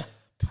that. Yeah.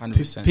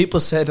 100%. People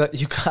said that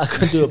I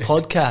couldn't do a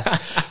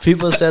podcast.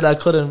 People said I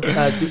couldn't,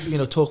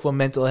 talk about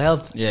mental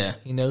health. Yeah.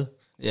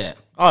 Yeah.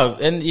 Oh,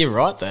 and you're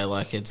right though.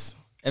 Like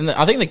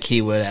I think the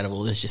key word out of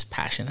all this is just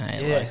passion.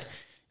 Hey, Yeah. like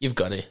you've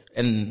got to,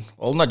 and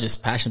not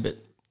just passion, but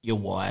your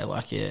why.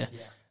 Like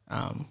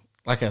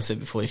like I said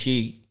before, if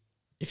you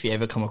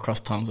ever come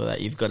across times like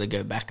that, you've got to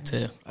go back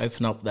to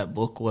open up that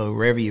book or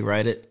wherever you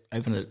wrote it,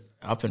 open it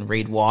up and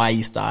read why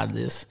you started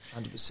this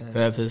 100%.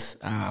 purpose.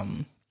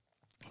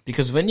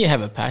 Because when you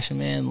have a passion,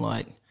 man,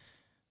 like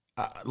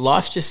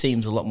life just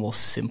seems a lot more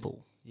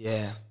simple.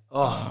 Yeah.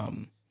 Oh,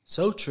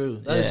 so true.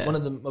 That is one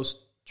of the most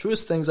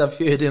truest things I've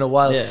heard in a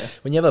while. Yeah.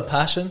 When you have a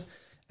passion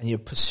and you're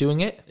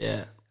pursuing it,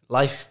 Yeah.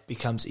 life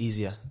becomes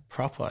easier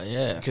Proper,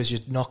 yeah. because you're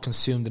not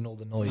consumed in all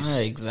the noise. No,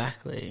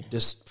 exactly.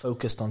 Just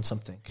focused on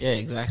something. Yeah,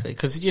 exactly.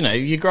 Because,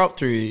 you grow up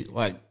through,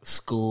 like,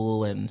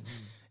 school and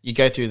you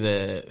go through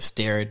the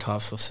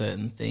stereotypes of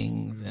certain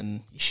things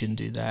and you shouldn't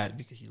do that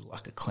because you look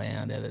like a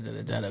clown,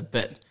 da-da-da-da-da.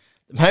 But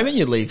the moment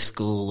you leave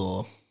school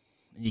or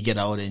you get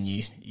older and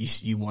you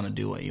want to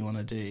do what you want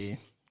to do,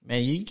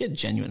 man, you get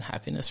genuine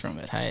happiness from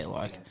it, hey?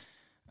 Like,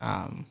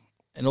 and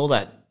all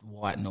that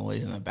white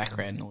noise and the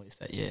background noise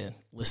that you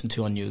listen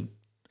to on your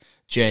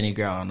journey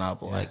growing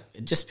up, like,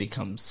 it just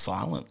becomes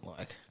silent.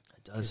 Like,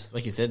 It does.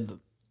 like you said, the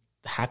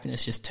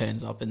happiness just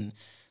turns up, and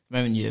the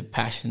moment you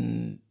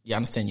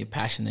understand your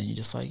passion, then you're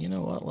just like, you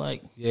know what,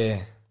 like,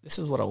 Yeah. this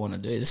is what I want to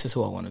do. This is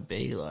who I want to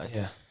be. Like,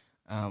 Yeah.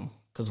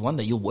 because one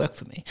day you'll work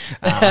for me.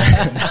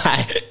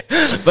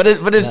 But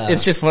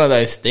it's just one of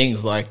those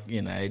things. Like,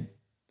 we're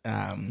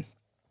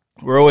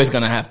always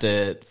going to have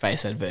to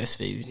face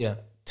adversity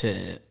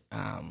to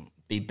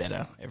be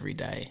better every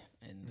day.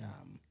 And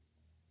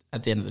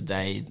at the end of the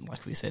day,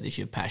 like we said, if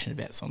you're passionate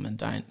about something,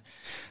 don't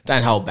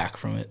hold back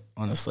from it.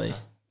 Honestly,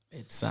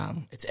 it's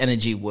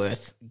energy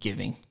worth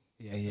giving.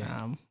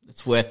 Yeah.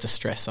 It's worth the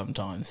stress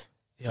sometimes,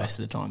 most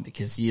of the time,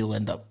 because you'll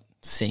end up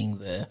seeing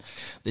the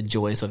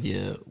joys of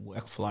your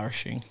work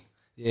flourishing.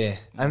 Yeah.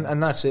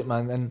 And that's it,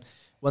 man. And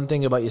one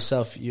thing about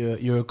yourself,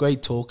 you're a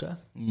great talker.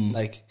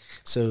 Like,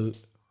 so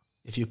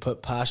if you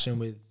put passion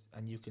with,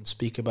 and you can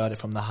speak about it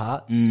from the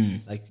heart,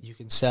 like you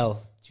can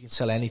sell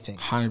anything.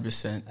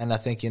 100%. And I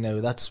think,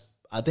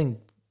 I think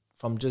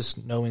from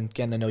just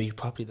getting to know you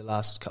properly the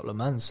last couple of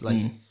months,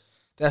 like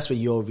that's where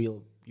your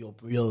real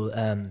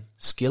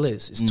skill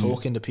is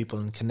talking to people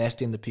and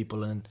connecting to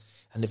people. And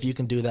if you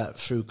can do that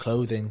through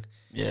clothing,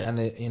 and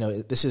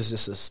this is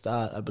just a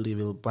start, I believe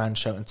it'll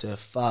branch out into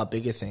far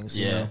bigger things.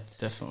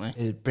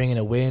 Definitely. Bringing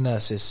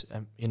awareness is,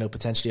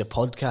 potentially a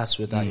podcast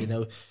with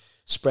that,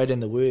 spreading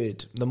the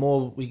word. The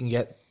more we can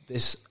get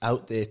this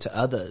out there to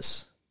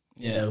others,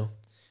 and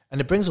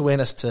it brings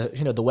awareness to,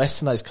 the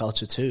westernized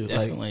culture too.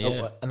 Definitely,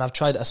 And I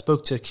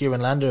spoke to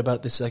Kieran Lander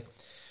about this. Like,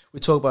 we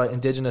talk about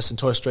Indigenous and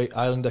Torres Strait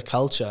Islander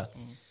culture,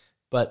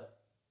 but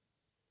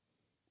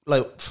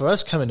like for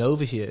us coming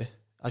over here,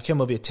 I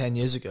came over here 10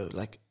 years ago.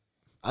 Like,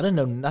 I didn't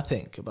know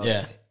nothing about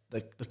it.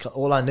 Like,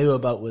 all I knew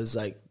about was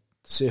like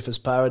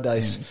Surfers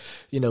Paradise,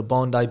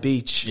 Bondi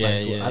Beach.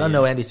 I don't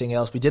know anything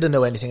else. We didn't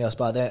know anything else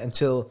about that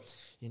until,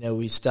 when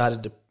I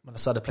started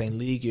playing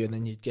League, and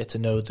then you'd get to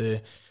know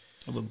the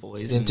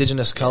boys, the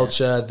Indigenous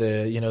culture,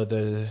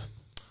 the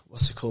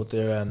what's it called,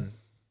 their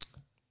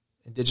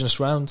Indigenous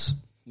rounds.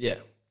 Yeah.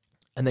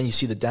 And then you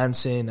see the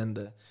dancing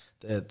and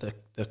the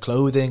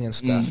clothing and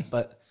stuff.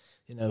 But,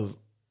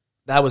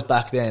 that was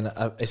back then.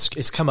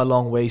 It's come a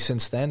long way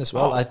since then as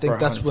well. I think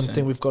that's 100%. One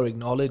thing we've got to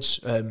acknowledge,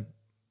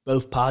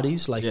 both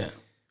parties. Like,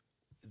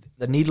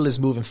 the needle is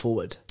moving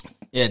forward.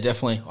 Yeah,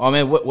 definitely. I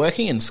mean,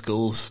 working in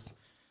schools,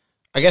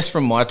 I guess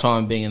from my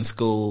time being in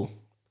school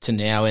to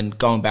now and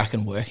going back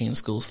and working in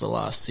schools for the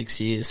last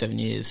 7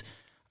 years,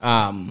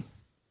 man,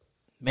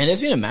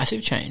 there's been a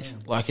massive change,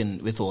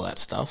 with all that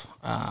stuff.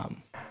 I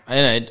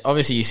don't know,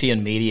 obviously you see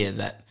in media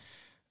that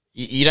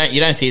you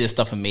don't see this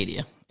stuff in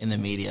the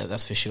media,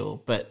 that's for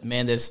sure. But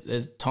man,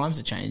 there's times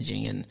are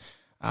changing, and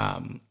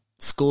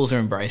schools are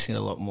embracing it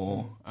a lot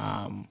more.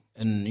 And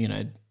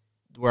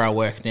where I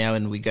work now,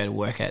 and we go to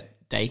work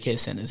at daycare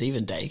centers,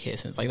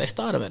 like they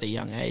start them at a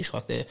young age.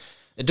 Like they're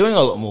doing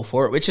a lot more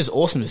for it, which is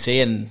awesome to see.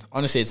 And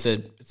honestly,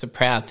 it's a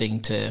proud thing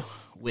to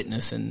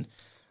witness and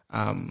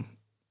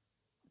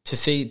to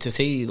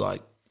see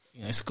like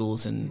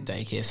schools and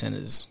daycare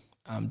centers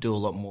do a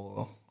lot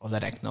more of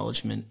that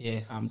acknowledgement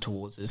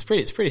towards it. It's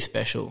pretty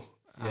special.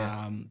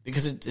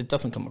 Because it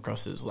doesn't come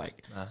across as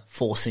like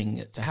forcing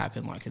it to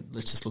happen. Like it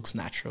just looks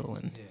natural,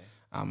 and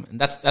and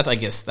that's I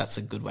guess that's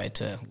a good way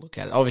to look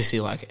at it. Obviously,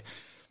 like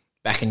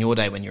back in your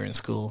day when you were in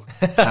school,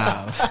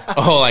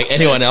 or like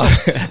anyone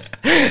else.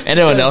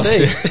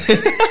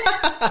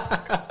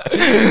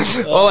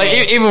 Well,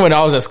 like, even when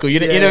I was at school, you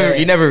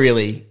never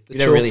really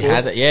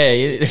had that. Yeah,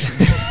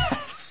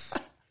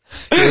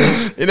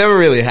 you never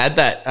really had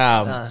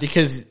that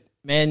because,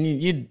 man,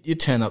 you'd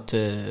turn up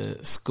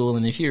to school,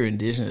 and if you were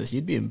Indigenous,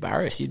 you'd be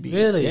embarrassed. You'd be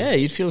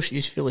you'd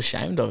feel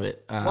ashamed of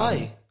it.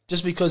 Why?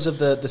 Just because of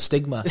the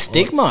stigma. The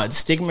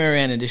stigma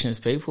around Indigenous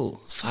people.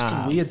 It's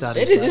fucking weird. That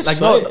it is is like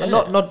so,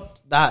 not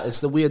that.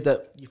 It's the weird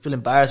that you feel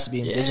embarrassed to be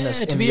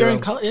Indigenous to in be your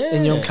own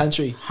in your own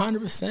country.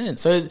 100%.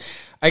 So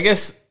I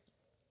guess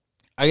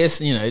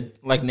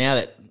like now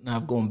that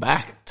I've gone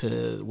back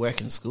to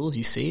work in schools,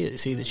 you see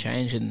the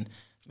change, and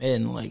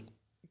man, like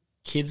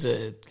kids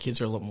are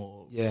a lot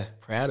more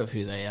proud of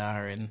who they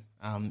are, and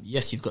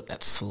yes, you've got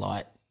that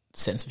slight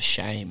sense of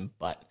shame,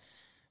 but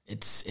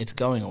it's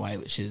going away,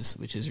 which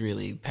is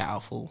really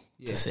powerful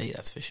to see.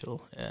 That's for sure.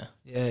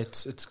 Yeah,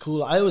 it's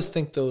cool. I always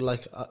think though,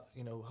 like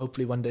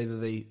hopefully one day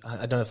that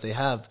I don't know if they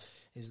have,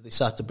 is they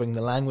start to bring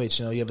the language.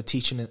 You have a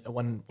teaching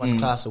one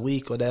class a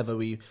week, whatever,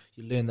 where you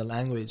learn the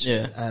language.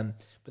 Yeah.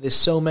 But there's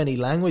so many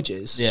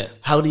languages. Yeah.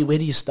 Where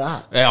do you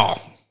start?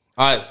 Oh,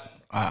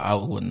 I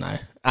wouldn't know.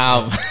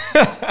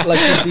 Like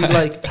it'd be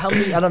like how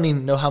many? I don't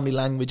even know how many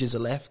languages are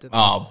left.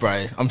 Oh,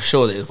 bro, I'm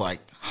sure there's like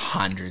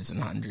hundreds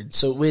and hundreds.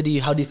 So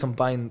how do you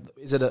combine?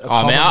 Is it a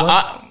common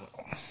one?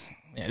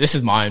 Yeah, this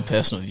is my own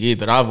personal view,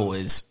 but I've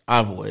always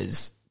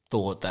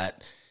thought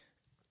that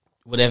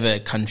whatever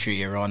country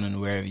you're on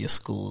and wherever your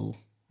school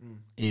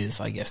is,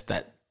 I guess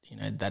that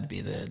that'd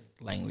be the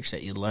language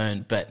that you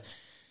learn. But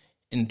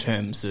in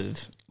terms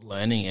of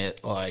learning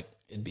it, like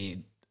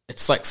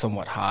it's like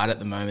somewhat hard at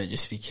the moment,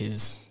 just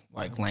because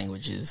like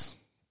language is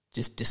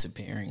just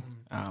disappearing.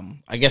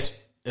 I guess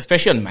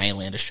especially on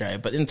mainland Australia,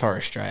 but in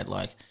Torres Strait,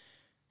 like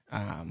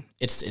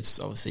it's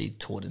obviously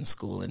taught in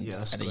school and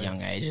at a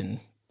young age, and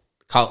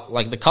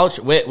like the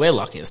culture, we're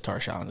lucky as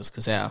Torres Strait Islanders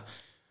because our,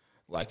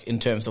 like in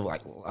terms of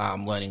like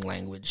learning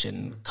language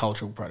and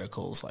cultural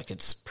protocols, like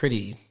it's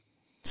pretty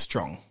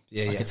strong.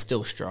 It's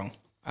still strong.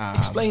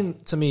 Explain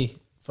to me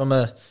from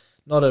a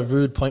not a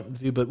rude point of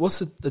view, but what's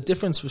the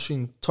difference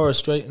between Torres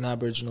Strait and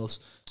Aboriginals?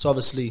 So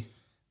obviously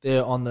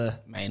they're on the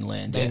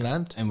mainland,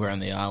 and we're on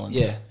the islands.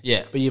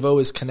 Yeah. But you've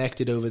always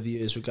connected over the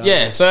years, regardless.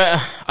 Yeah, so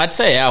I'd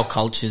say our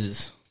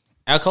cultures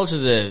are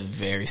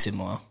very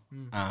similar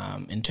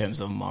in terms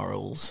of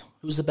morals.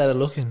 Who's the better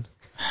looking?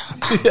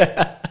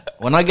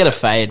 When I get a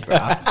fade, bro.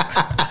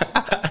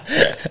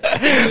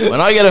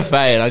 When I get a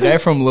fade, I go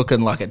from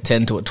looking like a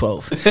 10 to a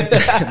 12. Give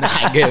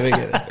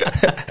it.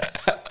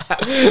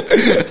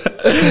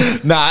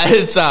 Nah,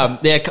 it's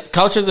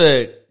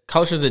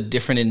cultures are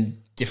different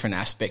in different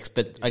aspects,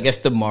 but I guess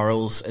the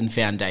morals and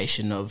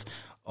foundation of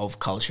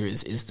culture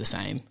is the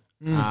same.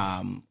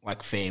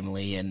 Like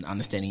family and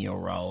understanding your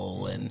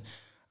role, and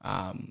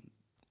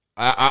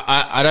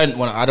I don't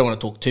want to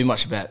talk too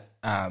much about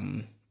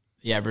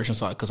the Aboriginal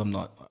side because I'm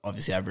not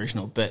obviously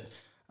Aboriginal, but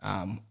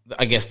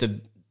I guess the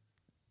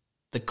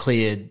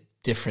clear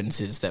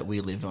difference is that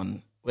we live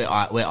on we're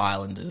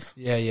islanders,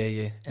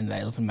 and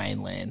they live in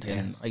mainland,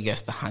 and I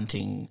guess the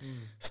hunting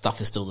stuff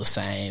is still the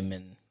same,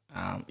 and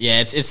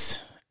we're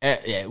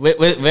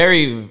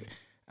very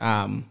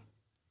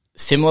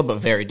similar but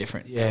very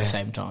different at the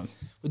same time.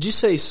 Would you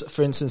say,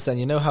 for instance,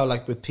 then how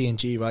like with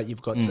PNG, right?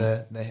 You've got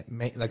the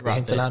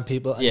hinterland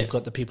people, and you've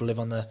got the people who live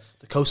on the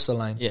coastal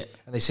line,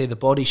 and they say the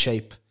body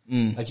shape.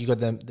 Like you got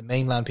the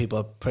mainland people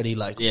are pretty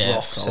like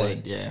rock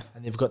solid,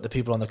 and you've got the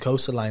people on the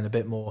coastal line a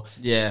bit more.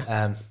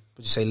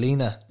 Would you say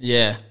leaner?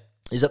 Yeah.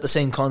 Is that the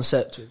same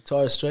concept with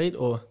Torres Strait,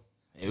 or?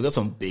 Yeah, we've got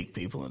some big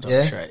people in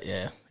Torres Strait.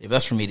 Yeah,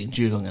 that's from eating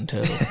dugong and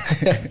turtle.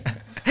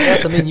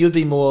 Yes, I mean you'd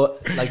be more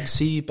like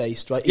sea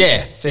based, right?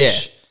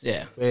 Fish.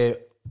 Yeah. Where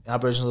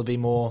Aboriginal will be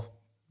more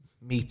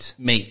meat.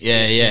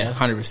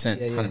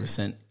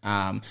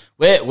 100%.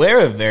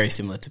 We're very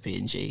similar to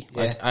PNG.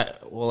 Like,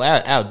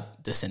 our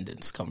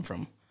descendants come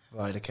from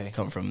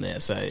there.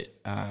 So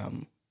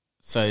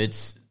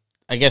it's,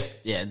 I guess,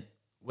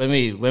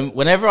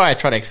 whenever I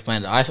try to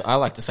explain it, I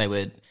like to say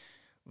we're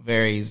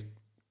a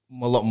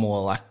lot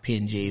more like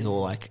PNGs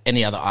or like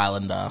any other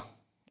islander,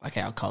 like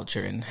our culture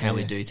and how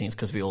we do things,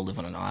 because we all live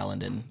on an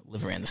island and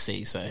live around the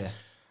sea. So,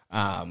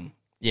 I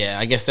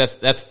guess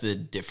that's the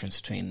difference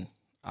between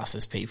us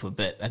as people.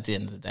 But at the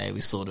end of the day,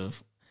 we sort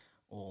of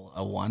all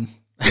are one.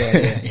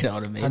 You know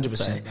what I mean?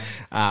 100%.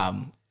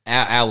 So,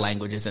 our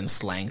languages and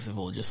slangs have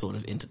all just sort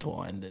of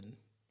intertwined,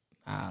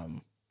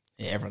 and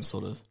everyone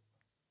sort of,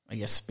 I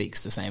guess,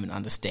 speaks the same and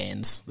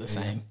understands the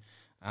same.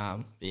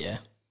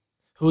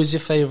 Who is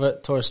your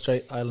favourite Torres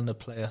Strait Islander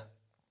player?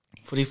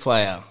 Footy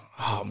player?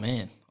 Oh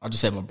man, I'll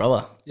just say my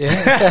brother.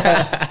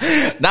 Yeah.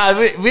 No,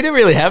 we didn't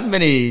really have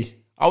many.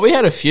 Oh, we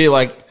had a few,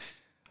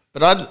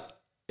 but I'd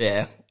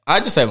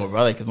just say my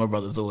brother, because my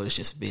brother's always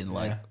just been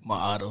like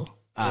my idol.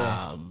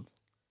 I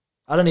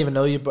don't even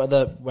know your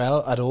brother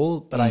well at all,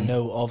 but I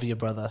know of your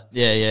brother.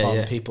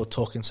 From people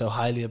talking so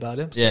highly about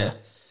him. So,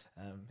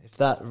 if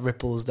that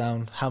ripples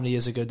down. How many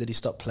years ago did he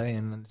stop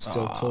playing and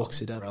still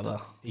talks it up? brother.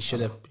 He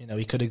should have,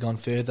 he could have gone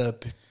further,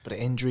 but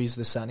injuries,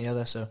 this, that, and the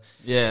other. So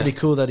Yeah. it's pretty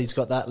cool that he's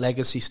got that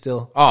legacy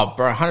still. Oh,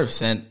 bro,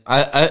 100%.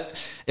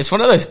 It's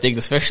one of those things,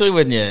 especially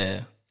when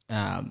you're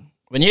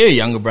a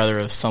younger brother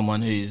of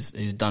someone who's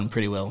done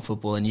pretty well in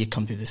football, and you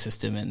come through the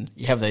system and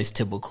you have those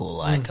typical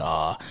like,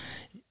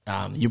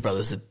 your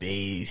brother's a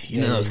beast,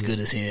 you're not as good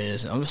as he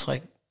is. And I'm just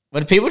like,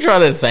 when people try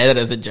to say that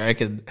as a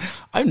joke, and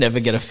I never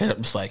get offended,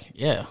 I'm just like,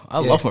 yeah, I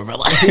love my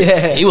brother.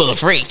 Yeah. He was a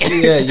freak.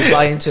 Yeah, you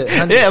buy into it.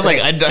 100%. Yeah, I was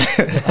like, I'm not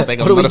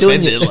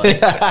offended. Like,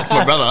 that's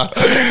my brother.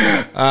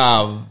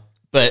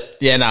 But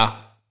yeah, no,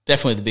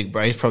 definitely the big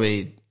bro. He's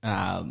probably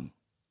my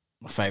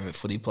favorite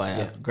footy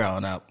player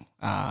growing up.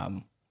 I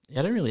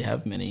don't really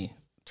have many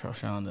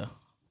Josh Allender.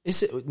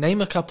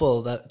 Name a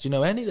couple that, do you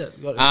know any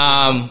that got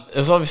It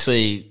was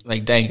obviously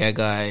like Dane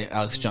Gagai,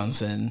 Alex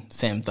Johnson,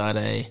 Sam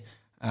Thade,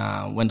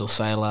 Wendell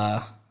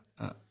Saylor,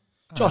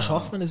 Josh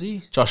Hoffman, is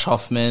he? Josh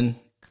Hoffman.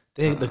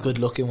 They're the good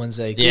looking ones,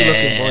 Good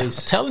looking boys.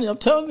 I'm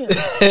telling you.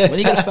 When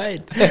you gonna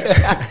fade?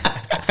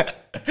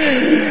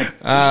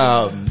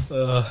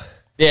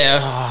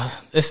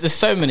 There's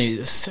so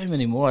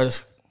many more. I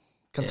just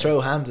Can throw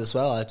hands as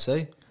well, I'd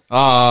say. What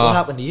Oh,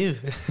 happened to you?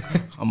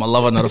 I'm a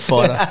lover, not a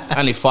fighter. I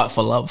only fight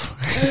for love.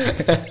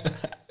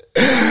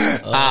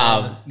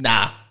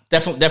 Nah,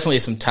 definitely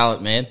some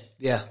talent, man.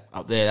 Yeah.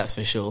 Up there, that's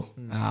for sure.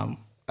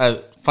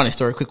 Funny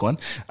story, quick one.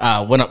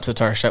 Went up to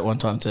Torres Strait one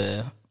time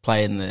to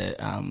play in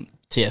the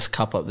TS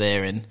Cup up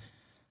there, and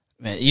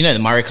man, you know the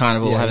Murray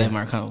Carnival, how they have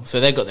Murray Carnival. So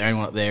they got their own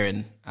one up there,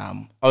 and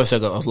I was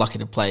lucky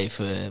to play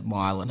for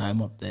my island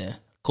home up there.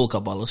 Cool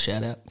Cup Bottlers,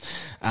 shout out.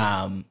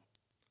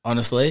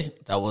 Honestly,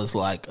 that was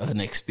like an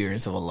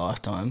experience of a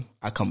lifetime.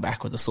 I come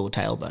back with a sore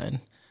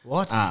tailbone.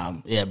 What?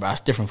 Yeah, bro,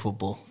 it's different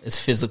football.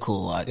 It's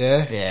physical, like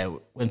Yeah?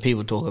 When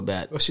people talk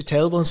about What's your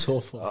tailbone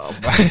sore for?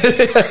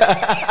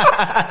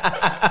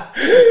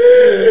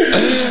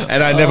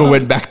 and I never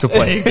went back to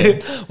play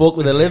again. Walk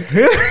with a limp.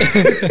 Yeah,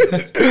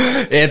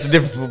 it's a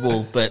different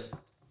football, but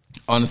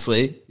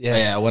honestly,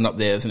 Yeah. I went up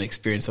there as an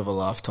experience of a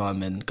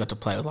lifetime and got to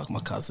play with like my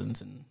cousins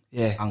and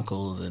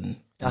uncles and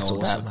That's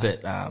all awesome,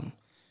 that. But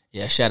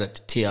shout out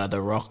to T.I.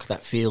 The Rock.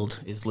 That field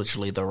is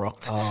literally the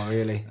Rock. Oh,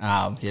 really?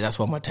 That's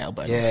why my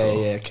tailbone is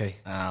sore. Yeah, okay.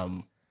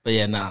 But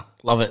yeah,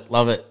 love it.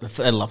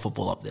 I love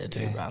football up there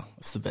too, bro.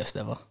 It's the best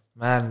ever.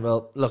 Man,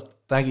 well,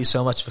 look, thank you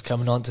so much for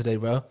coming on today,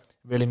 bro. It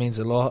really means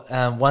a lot.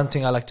 One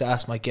thing I like to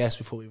ask my guests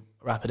before we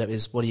wrap it up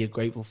is, what are you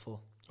grateful for?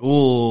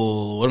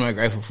 Ooh, what am I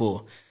grateful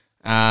for?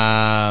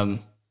 Man,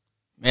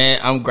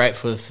 I'm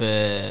grateful for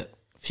a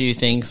few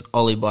things.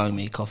 Ollie buying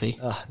me coffee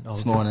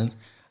this morning.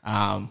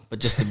 But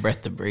just the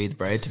breath to breathe,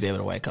 bro, to be able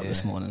to wake up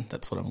this morning.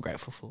 That's what I'm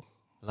grateful for.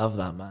 Love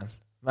that, man.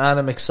 Man,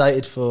 I'm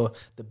excited for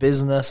the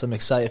business. I'm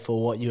excited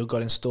for what you've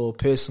got in store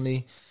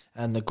personally,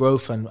 and the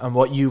growth and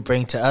what you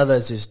bring to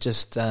others is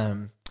just,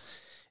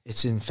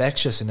 it's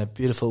infectious in a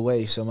beautiful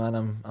way. So,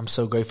 man, I'm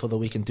so grateful that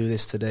we can do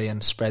this today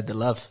and spread the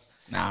love.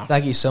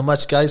 Thank you so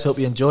much, guys. Hope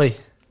you enjoy.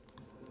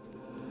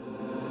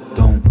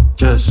 Don't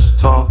just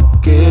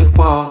talk it,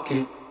 walk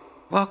it.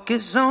 Walk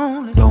is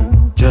only.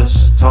 Don't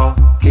just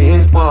talk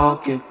it,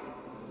 walk it.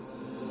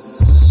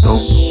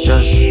 Don't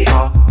just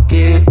talk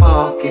it,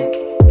 walk it.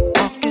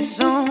 Walk is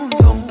only.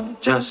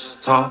 Don't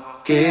just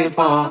talk it,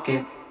 walk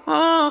it.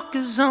 Walk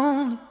is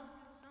only.